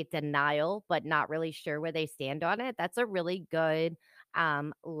want to say denial, but not really sure where they stand on it, that's a really good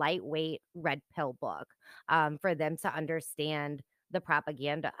lightweight red pill book for them to understand the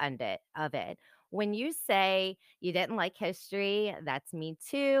propaganda of it. When you say you didn't like history, that's me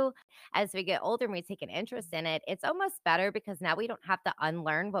too. As we get older and we take an interest in it, it's almost better because now we don't have to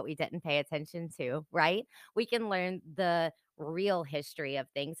unlearn what we didn't pay attention to, right? We can learn the real history of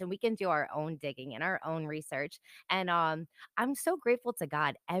things and we can do our own digging and our own research. And I'm so grateful to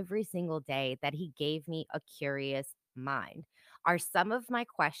God every single day that He gave me a curious mind. Are some of my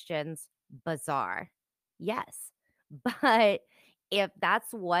questions bizarre? Yes. But if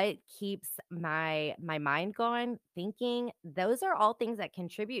that's what keeps my mind going, thinking, those are all things that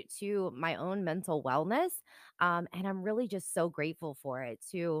contribute to my own mental wellness. And I'm really just so grateful for it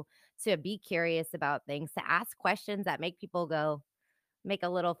to be curious about things, to ask questions that make people go, make a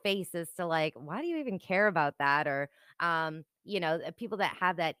little face as to like, why do you even care about that? Or, people that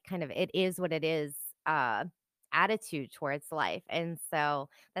have that kind of it is what it is attitude towards life. And so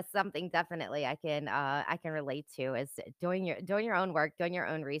that's something definitely I can relate to is doing your own work, doing your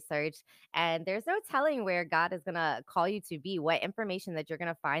own research. And there's no telling where God is gonna call you to be, what information that you're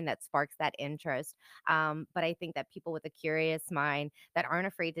gonna find that sparks that interest. But I think that people with a curious mind that aren't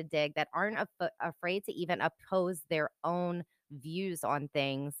afraid to dig, that aren't afraid to even oppose their own views on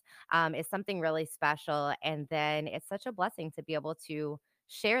things is something really special. And then it's such a blessing to be able to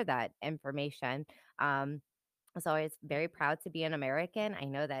share that information. Um, so I was very proud to be an American. I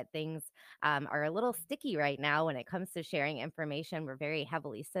know that things are a little sticky right now when it comes to sharing information. We're very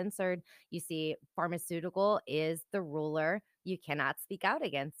heavily censored. You see, pharmaceutical is the ruler. You cannot speak out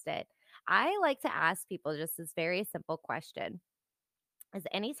against it. I like to ask people just this very simple question is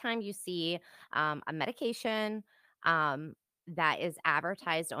anytime you see a medication that is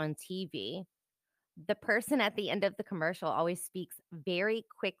advertised on TV, the person at the end of the commercial always speaks very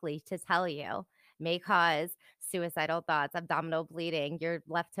quickly to tell you may cause suicidal thoughts, abdominal bleeding, your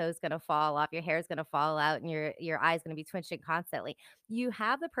left toe is going to fall off, your hair is going to fall out, and your eyes going to be twitching constantly. You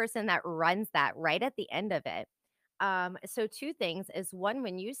have the person that runs that right at the end of it. So two things is one,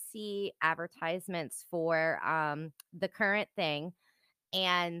 when you see advertisements for the current thing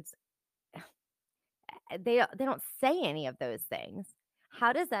and they don't say any of those things.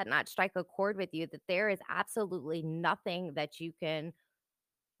 How does that not strike a chord with you that there is absolutely nothing that you can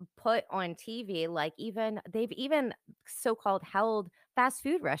put on TV? Like even they've even so-called held fast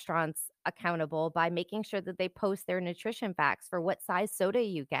food restaurants accountable by making sure that they post their nutrition facts for what size soda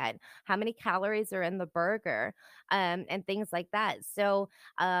you get, how many calories are in the burger, and things like that. So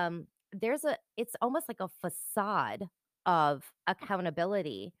it's almost like a facade of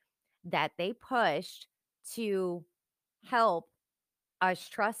accountability that they pushed to help us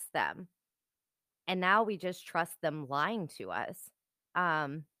trust them. And now we just trust them lying to us.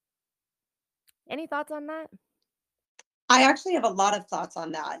 Um, any thoughts on that? I actually have a lot of thoughts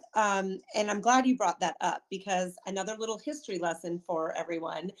on that. And I'm glad you brought that up because another little history lesson for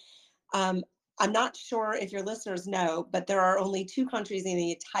everyone. Um, I'm not sure if your listeners know, but there are only 2 countries in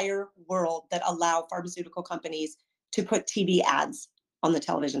the entire world that allow pharmaceutical companies to put TV ads on the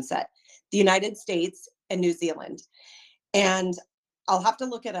television set: the United States and New Zealand. And I'll have to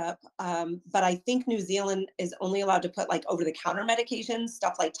look it up. But I think New Zealand is only allowed to put like over the counter medications,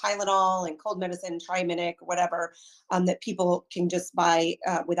 stuff like Tylenol and cold medicine, Triaminic, whatever, that people can just buy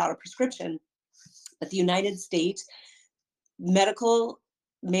without a prescription. But the United States, medical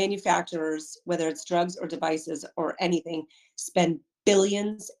manufacturers, whether it's drugs or devices or anything, spend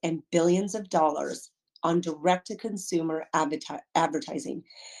billions and billions of dollars on direct to consumer advertising.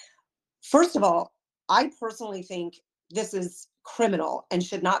 First of all, I personally think this is criminal and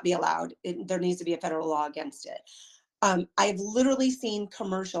should not be allowed. There needs to be a federal law against it. I've literally seen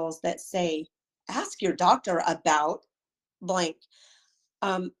commercials that say, ask your doctor about blank.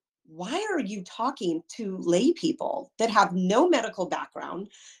 Um, why are you talking to lay people that have no medical background,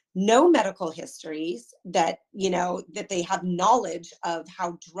 no medical histories, that that they have knowledge of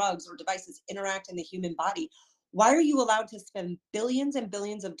how drugs or devices interact in the human body? Why are you allowed to spend billions and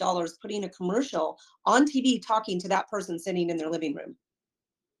billions of dollars putting a commercial on TV talking to that person sitting in their living room?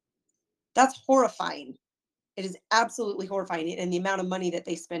 That's horrifying. It is absolutely horrifying, and the amount of money that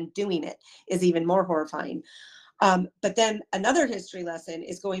they spend doing it is even more horrifying. But then another history lesson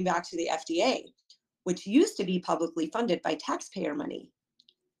is going back to the FDA, which used to be publicly funded by taxpayer money.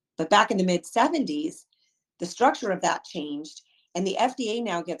 But back in the mid 70s, the structure of that changed, and the FDA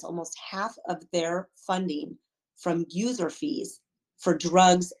now gets almost half of their funding from user fees for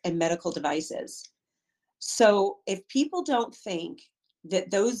drugs and medical devices. So if people don't think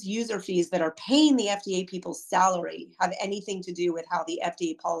that those user fees that are paying the FDA people's salary have anything to do with how the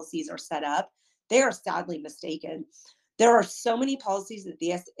FDA policies are set up, they are sadly mistaken. There are so many policies that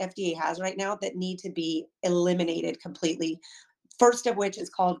the FDA has right now that need to be eliminated completely. First of which is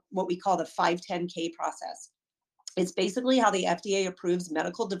called what we call the 510K process. It's basically how the FDA approves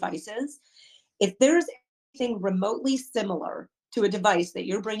medical devices. If there's anything remotely similar to a device that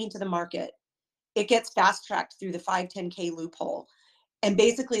you're bringing to the market, it gets fast tracked through the 510K loophole. And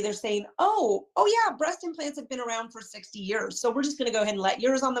basically they're saying, oh yeah, breast implants have been around for 60 years. So we're just going to go ahead and let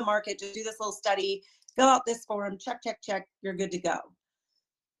yours on the market, just do this little study, fill out this form, check, check, check, you're good to go.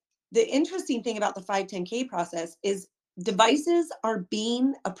 The interesting thing about the 510K process is devices are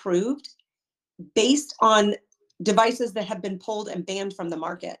being approved based on devices that have been pulled and banned from the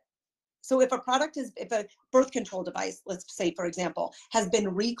market. So if a birth control device, let's say, for example, has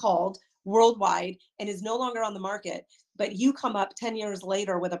been recalled worldwide and is no longer on the market, but you come up 10 years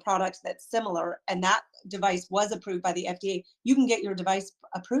later with a product that's similar and that device was approved by the FDA, you can get your device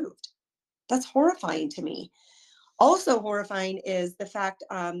approved. That's horrifying to me. Also horrifying is the fact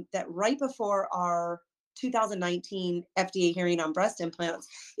that right before our 2019 FDA hearing on breast implants,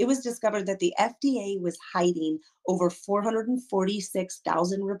 it was discovered that the FDA was hiding over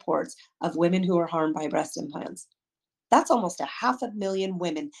 446,000 reports of women who were harmed by breast implants. That's almost 500,000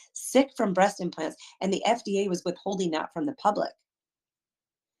 women sick from breast implants, and the FDA was withholding that from the public.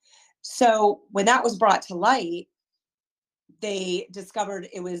 So when that was brought to light, they discovered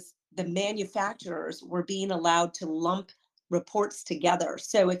it was the manufacturers were being allowed to lump reports together.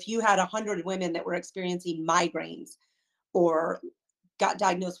 So if you had 100 women that were experiencing migraines or got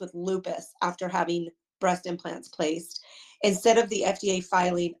diagnosed with lupus after having breast implants placed, instead of the FDA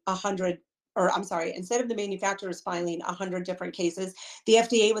filing 100, or I'm sorry, instead of the manufacturers filing 100 different cases, the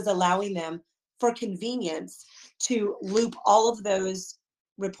FDA was allowing them for convenience to loop all of those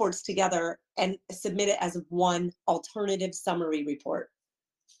reports together and submit it as one alternative summary report.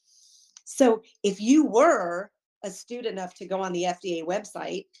 So if you were astute enough to go on the FDA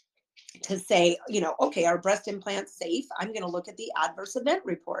website to say, okay, are breast implants safe? I'm going to look at the adverse event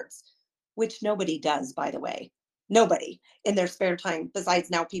reports, which nobody does, by the way. Nobody in their spare time, besides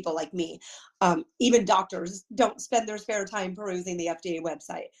now people like me. Even doctors don't spend their spare time perusing the FDA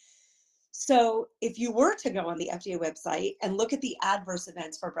website. So if you were to go on the FDA website and look at the adverse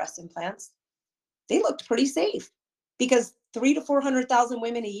events for breast implants, they looked pretty safe because 300,000 to 400,000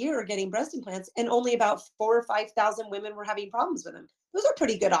 women a year are getting breast implants and only about 4,000 or 5,000 women were having problems with them. Those are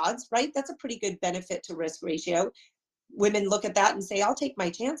pretty good odds, right? That's a pretty good benefit to risk ratio. Women look at that and say, I'll take my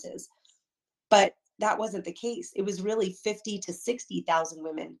chances. But that wasn't the case. It was really 50,000 to 60,000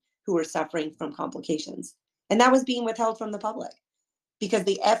 women who were suffering from complications. And that was being withheld from the public because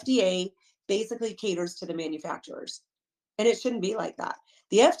the FDA basically caters to the manufacturers. And it shouldn't be like that.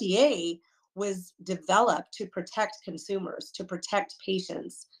 The FDA was developed to protect consumers, to protect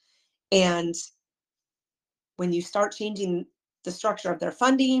patients. And when you start changing the structure of their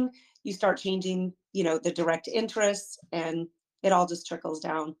funding, you start changing, the direct interests, and it all just trickles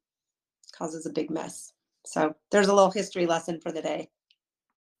down, causes a big mess. So there's a little history lesson for the day.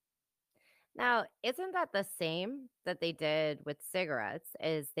 Now, isn't that the same that they did with cigarettes?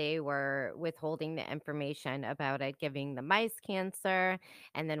 Is they were withholding the information about it, giving the mice cancer,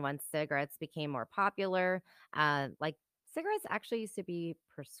 and then once cigarettes became more popular, like cigarettes actually used to be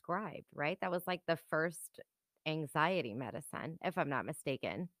prescribed, right? That was like the first anxiety medicine, if I'm not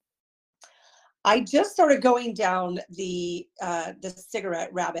mistaken. I just started going down the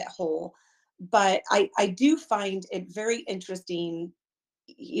cigarette rabbit hole, but I do find it very interesting.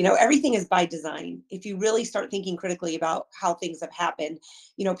 Everything is by design. If you really start thinking critically about how things have happened,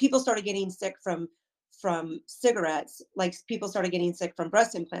 people started getting sick from cigarettes, like people started getting sick from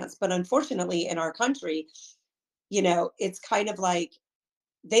breast implants. But unfortunately, in our country, it's kind of like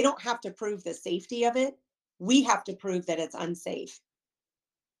they don't have to prove the safety of it. We have to prove that it's unsafe.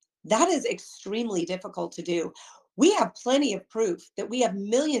 That is extremely difficult to do. We have plenty of proof that we have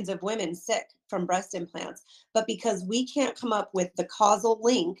millions of women sick from breast implants, but because we can't come up with the causal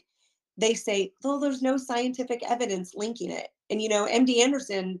link, they say, "Oh, there's no scientific evidence linking it." And MD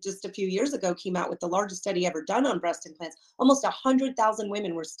Anderson just a few years ago came out with the largest study ever done on breast implants. Almost 100,000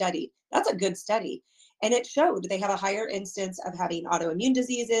 women were studied. That's a good study. And it showed they have a higher instance of having autoimmune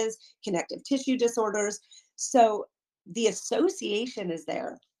diseases, connective tissue disorders. So the association is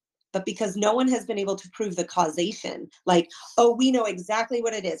there, but because no one has been able to prove the causation, like, oh, we know exactly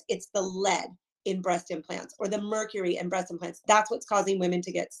what it is. It's the lead in breast implants or the mercury in breast implants. That's what's causing women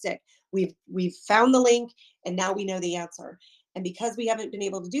to get sick. We've found the link and now we know the answer. And because we haven't been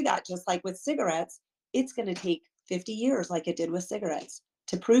able to do that, just like with cigarettes, it's going to take 50 years like it did with cigarettes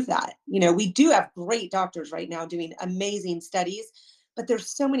to prove that. We do have great doctors right now doing amazing studies, but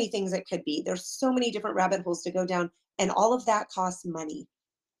there's so many things it could be. There's so many different rabbit holes to go down, and all of that costs money.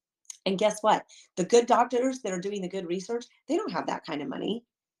 And guess what? The good doctors that are doing the good research, they don't have that kind of money.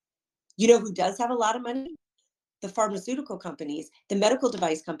 You know who does have a lot of money? The pharmaceutical companies, the medical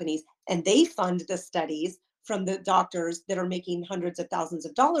device companies, and they fund the studies from the doctors that are making hundreds of thousands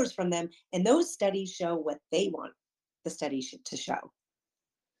of dollars from them. And those studies show what they want the studies to show.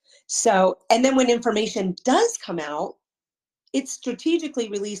 So, and then when information does come out, it's strategically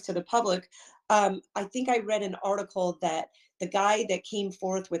released to the public. I think I read an article that the guy that came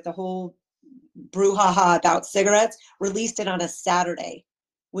forth with the whole brouhaha about cigarettes released it on a Saturday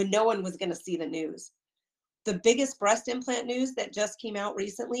when no one was going to see the news. The biggest breast implant news that just came out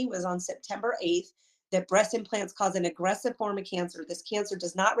recently was on September 8th that breast implants cause an aggressive form of cancer. This cancer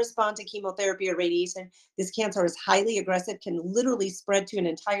does not respond to chemotherapy or radiation. This cancer is highly aggressive, can literally spread to an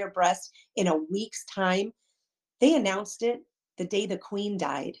entire breast in a week's time. They announced it the day the Queen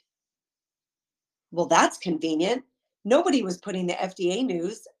died. Well, that's convenient. Nobody was putting the FDA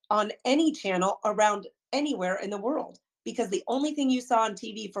news on any channel around anywhere in the world because the only thing you saw on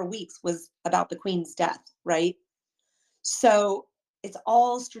TV for weeks was about the Queen's death, right? So it's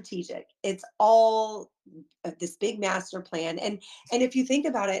all strategic. It's all this big master plan. And if you think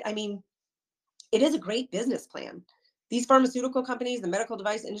about it, I mean, it is a great business plan. These pharmaceutical companies, the medical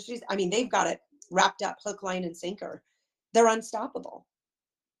device industries, I mean, they've got it wrapped up hook, line, and sinker. They're unstoppable.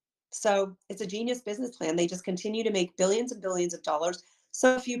 So it's a genius business plan. They just continue to make billions and billions of dollars.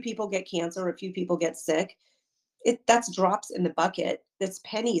 So a few people get cancer, a few people get sick. That's drops in the bucket. That's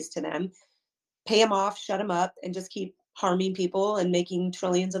pennies to them. Pay them off, shut them up, and just keep harming people and making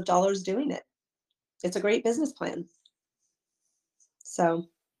trillions of dollars doing it. It's a great business plan. So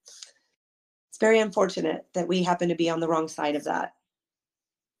it's very unfortunate that we happen to be on the wrong side of that.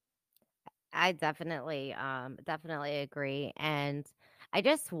 I definitely agree. And I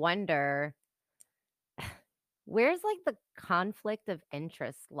just wonder where's like the conflict of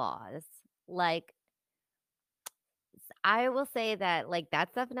interest laws? Like, I will say that, like,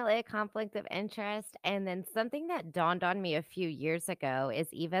 that's definitely a conflict of interest. And then something that dawned on me a few years ago is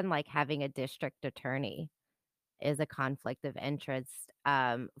even like having a district attorney is a conflict of interest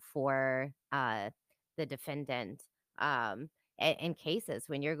for the defendant in cases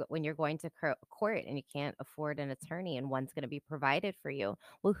when you're going to court and you can't afford an attorney and one's going to be provided for you.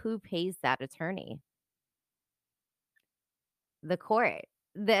 Well, who pays that attorney? The court.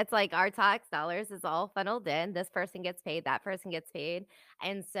 That's like our tax dollars is all funneled in. This person gets paid, that person gets paid.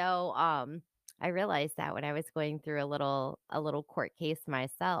 And so I realized that when I was going through a little court case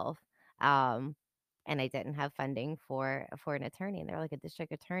myself. Um and I didn't have funding for an attorney, and they're like a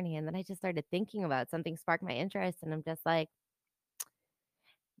district attorney. And then I just started thinking about something sparked my interest, and I'm just like,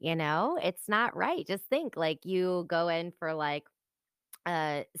 it's not right. Just think, like, you go in for like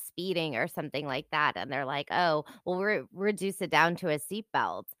speeding or something like that, and they're like, "Oh, well, we'll reduce it down to a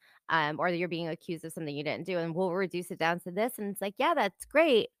seatbelt." Or you're being accused of something you didn't do, and we'll reduce it down to this. And it's like, yeah, that's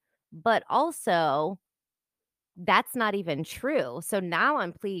great. But also, that's not even true. So now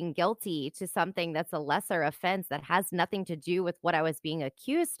I'm pleading guilty to something that's a lesser offense that has nothing to do with what I was being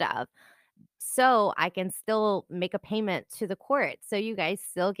accused of. So I can still make a payment to the court. So you guys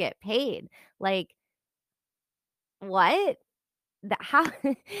still get paid. Like, what? How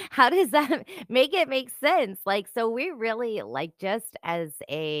how does that make it make sense? Like, so we really, like, just as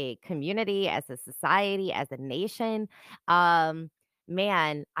a community, as a society, as a nation, um,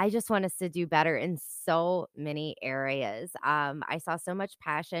 man, I just want us to do better in so many areas. I saw so much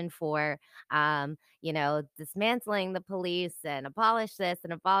passion for, dismantling the police and abolish this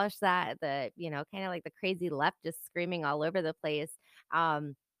and abolish that. Kind of like the crazy left just screaming all over the place.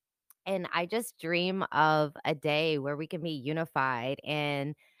 And I just dream of a day where we can be unified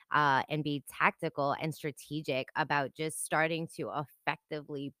and be tactical and strategic about just starting to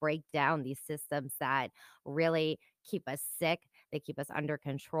effectively break down these systems that really keep us sick. They keep us under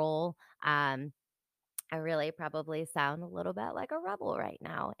control. I really probably sound a little bit like a rebel right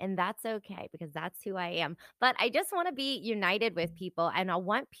now, and that's okay because that's who I am. But I just want to be united with people, and I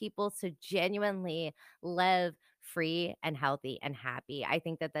want people to genuinely live free and healthy and happy. I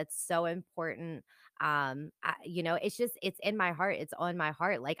think that that's so important. It's in my heart. It's on my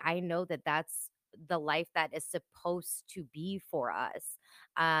heart. Like, I know that that's the life that is supposed to be for us.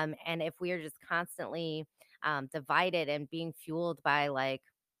 And if we are just constantly divided and being fueled by, like,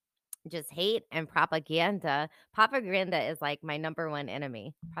 just hate and propaganda. Propaganda is like my number one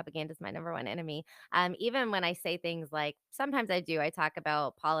enemy. Propaganda is my number one enemy. Even when I say things like, sometimes I do, I talk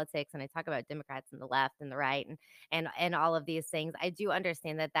about politics and I talk about Democrats and the left and the right and all of these things. I do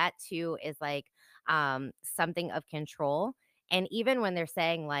understand that that too is like something of control. And even when they're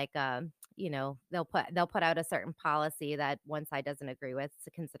saying like, they'll put out a certain policy that one side doesn't agree with,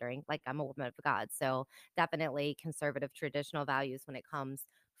 so considering like I'm a woman of God, so definitely conservative traditional values when it comes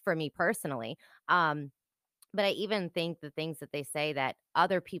for me personally. Um, but I even think the things that they say that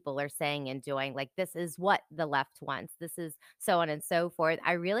other people are saying and doing, like, this is what the left wants, this is so on and so forth.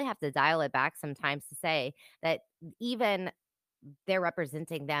 I really have to dial it back sometimes to say that even they're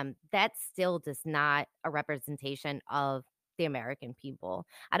representing them, that still does not a representation of the American people.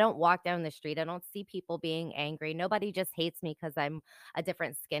 I don't walk down the street, I don't see people being angry. Nobody just hates me because I'm a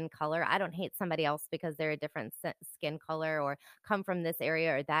different skin color. I don't hate somebody else because they're a different skin color or come from this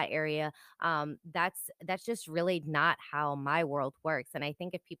area or that area. That's just really not how my world works. And I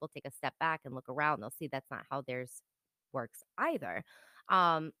think if people take a step back and look around, they'll see that's not how theirs works either.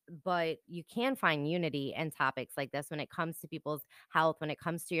 But you can find unity in topics like this when it comes to people's health, when it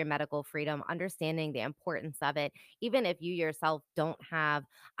comes to your medical freedom, understanding the importance of it, even if you yourself don't have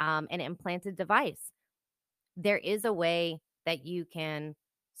an implanted device. There is a way that you can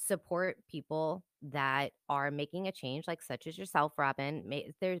support people that are making a change, like such as yourself,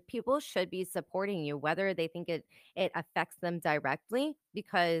 Robin. There, people should be supporting you, whether they think it affects them directly,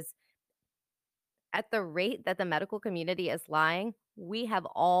 because at the rate that the medical community is lying, we have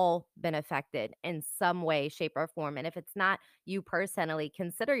all been affected in some way, shape, or form. And if it's not you personally,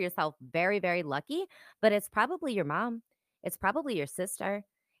 consider yourself very, very lucky, but it's probably your mom. It's probably your sister.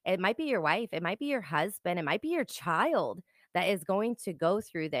 It might be your wife. It might be your husband. It might be your child that is going to go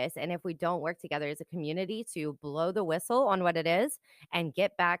through this. And if we don't work together as a community to blow the whistle on what it is and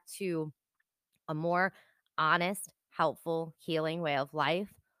get back to a more honest, helpful, healing way of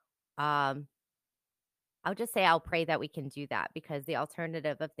life, um, I'll just say I'll pray that we can do that, because the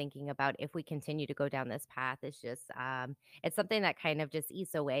alternative of thinking about if we continue to go down this path is just it's something that kind of just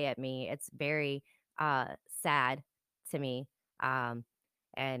eats away at me. It's very sad to me. Um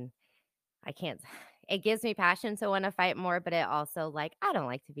and I can't it gives me passion to want to fight more, but it also, like, I don't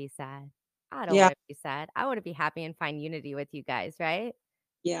like to be sad. I don't Yeah. want to be sad. I want to be happy and find unity with you guys, right?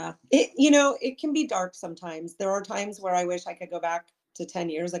 Yeah. It can be dark sometimes. There are times where I wish I could go back to 10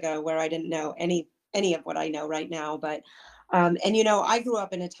 years ago where I didn't know any of what I know right now. But I grew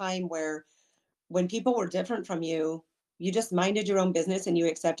up in a time where when people were different from you, you just minded your own business and you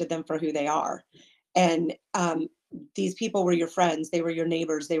accepted them for who they are. And these people were your friends, they were your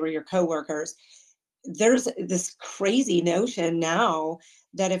neighbors, they were your coworkers. There's this crazy notion now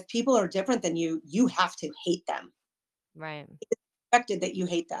that if people are different than you have to hate them, Right. expected that you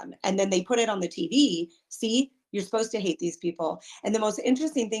hate them. And then they put it on the TV. See, you're supposed to hate these people. And the most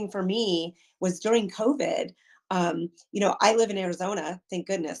interesting thing for me was during COVID. I live in Arizona. Thank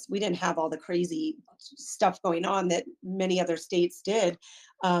goodness we didn't have all the crazy stuff going on that many other states did.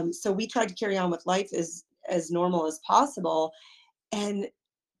 So we tried to carry on with life as normal as possible. And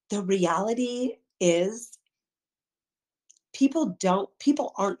the reality is,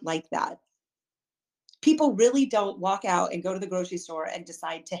 people aren't like that. People really don't walk out and go to the grocery store and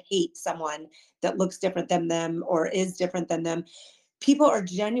decide to hate someone that looks different than them or is different than them. People are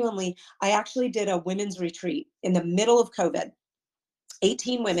genuinely, I actually did a women's retreat in the middle of COVID,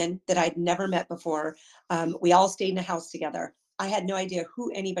 18 women that I'd never met before. We all stayed in a house together. I had no idea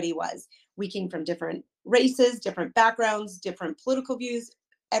who anybody was. We came from different races, different backgrounds, different political views.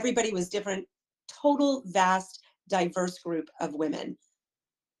 Everybody was different, total, vast, diverse group of women.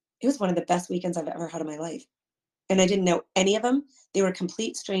 It was one of the best weekends I've ever had in my life. And I didn't know any of them. They were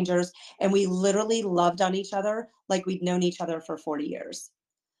complete strangers. And we literally loved on each other like we'd known each other for 40 years.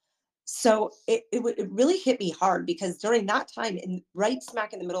 So it really hit me hard because during that time, in right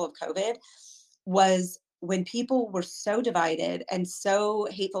smack in the middle of COVID, was when people were so divided and so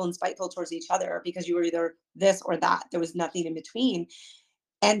hateful and spiteful towards each other because you were either this or that. There was nothing in between.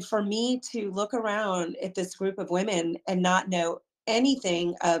 And for me to look around at this group of women and not know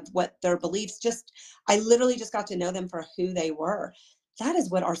anything of what their beliefs, just, I literally just got to know them for who they were. That is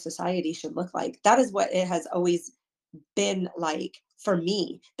what our society should look like. That is what it has always been like for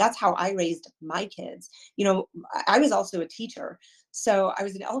me. That's how I raised my kids. You know, I was also a teacher. So I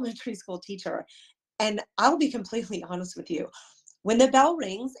was an elementary school teacher. And I'll be completely honest with you. When the bell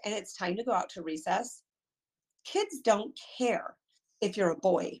rings and it's time to go out to recess, kids don't care if you're a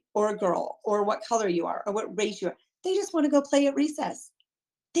boy or a girl or what color you are or what race you are. They just want to go play at recess.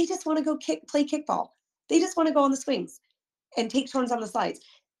 They just want to go play kickball. They just want to go on the swings and take turns on the slides.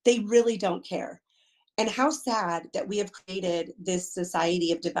 They really don't care. And how sad that we have created this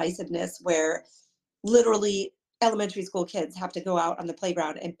society of divisiveness where literally elementary school kids have to go out on the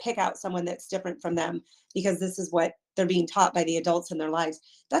playground and pick out someone that's different from them because this is what they're being taught by the adults in their lives.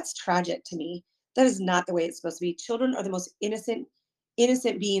 That's tragic to me. That is not the way it's supposed to be. Children are the most innocent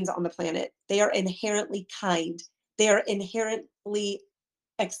beings on the planet. They are inherently kind. They are inherently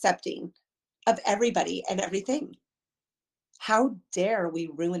accepting of everybody and everything. How dare we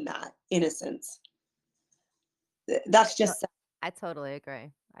ruin that innocence? I That's to- just, I totally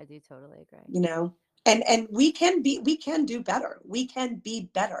agree. I do totally agree. you know, and we can do better. We can be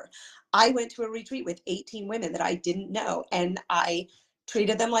better. I went to a retreat with 18 women that I didn't know, and I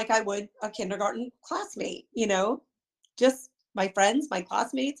treated them like I would a kindergarten classmate, you know, just my friends, my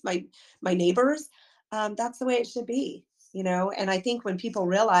classmates, my neighbors. That's the way it should be, you know. And I think when people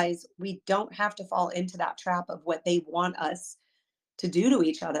realize we don't have to fall into that trap of what they want us to do to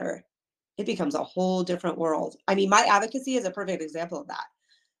each other, it becomes a whole different world. I mean, my advocacy is a perfect example of that.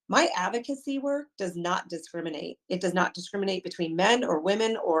 My advocacy work does not discriminate. It does not discriminate between men or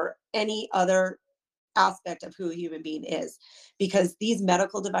women or any other aspect of who a human being is, because these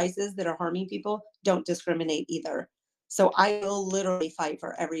medical devices that are harming people don't discriminate either. So I will literally fight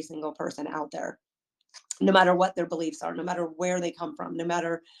for every single person out there, no matter what their beliefs are, no matter where they come from, no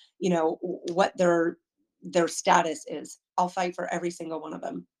matter, you know, what their status is. I'll fight for every single one of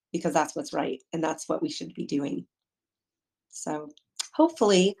them because that's what's right and that's what we should be doing. So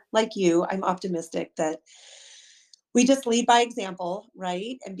hopefully, like you, I'm optimistic that we just lead by example,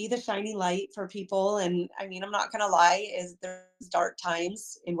 right? And be the shining light for people. And I mean, I'm not going to lie, is there's dark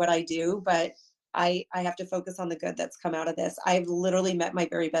times in what I do, but I have to focus on the good that's come out of this. I've literally met my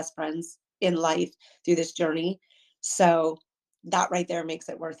very best friends in life through this journey. So that right there makes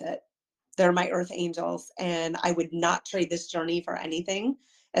it worth it. They're my earth angels, and I would not trade this journey for anything.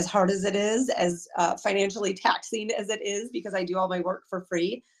 As hard as it is, as financially taxing as it is, because I do all my work for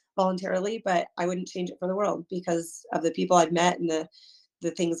free voluntarily, but I wouldn't change it for the world because of the people I've met and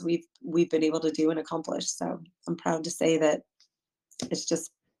the things we've been able to do and accomplish. So I'm proud to say that it's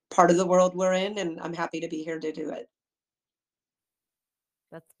just part of the world we're in, and I'm happy to be here to do it.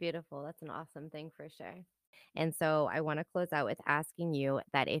 That's beautiful. That's an awesome thing for sure. And so I want to close out with asking you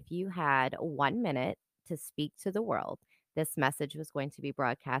that if you had 1 minute to speak to the world, this message was going to be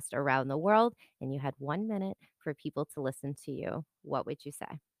broadcast around the world, and you had 1 minute for people to listen to you. What would you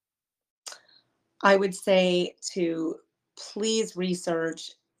say? I would say to please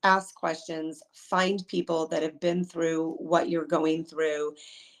research, ask questions, find people that have been through what you're going through.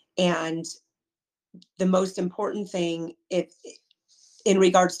 And the most important thing, if in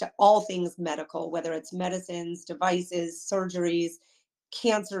regards to all things medical, whether it's medicines, devices, surgeries,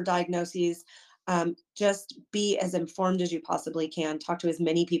 cancer diagnoses, just be as informed as you possibly can. Talk to as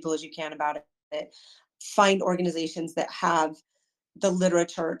many people as you can about it. Find organizations that have the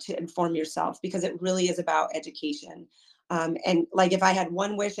literature to inform yourself, because it really is about education. And like, if I had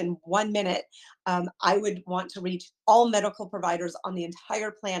one wish in 1 minute, I would want to reach all medical providers on the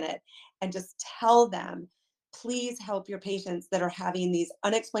entire planet and just tell them please help your patients that are having these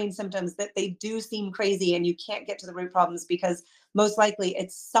unexplained symptoms that they do seem crazy and you can't get to the root problems, because most likely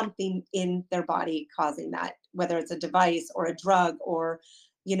it's something in their body causing that, whether it's a device or a drug or,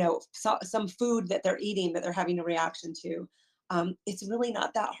 some food that they're eating that they're having a reaction to. It's really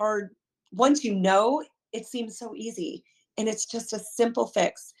not that hard. Once you know, it seems so easy. And it's just a simple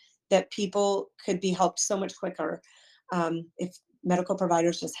fix that people could be helped so much quicker if medical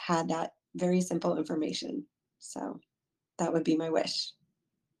providers just had that very simple information. So that would be my wish.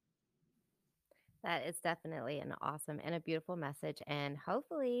 That is definitely an awesome and a beautiful message. And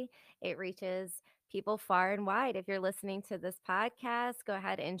hopefully it reaches people far and wide. If you're listening to this podcast, go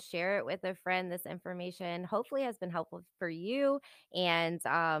ahead and share it with a friend. This information hopefully has been helpful for you. And,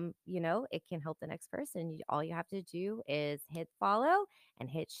 it can help the next person. All you have to do is hit follow and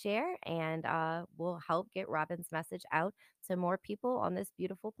hit share, and we'll help get Robin's message out to more people on this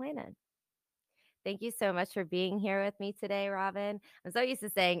beautiful planet. Thank you so much for being here with me today, Robin. I'm so used to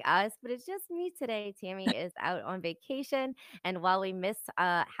saying us, but it's just me today. Tammy is out on vacation. And while we miss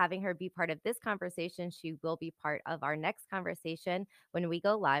having her be part of this conversation, she will be part of our next conversation when we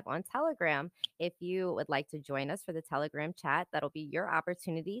go live on Telegram. If you would like to join us for the Telegram chat, that'll be your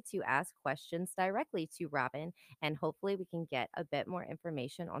opportunity to ask questions directly to Robin. And hopefully, we can get a bit more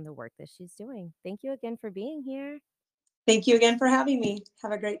information on the work that she's doing. Thank you again for being here. Thank you again for having me.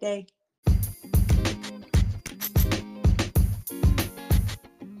 Have a great day.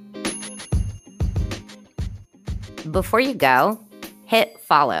 Before you go, hit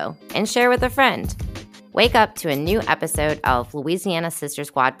follow and share with a friend. Wake up to a new episode of Louisiana Sister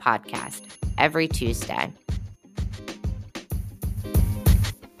Squad podcast every Tuesday.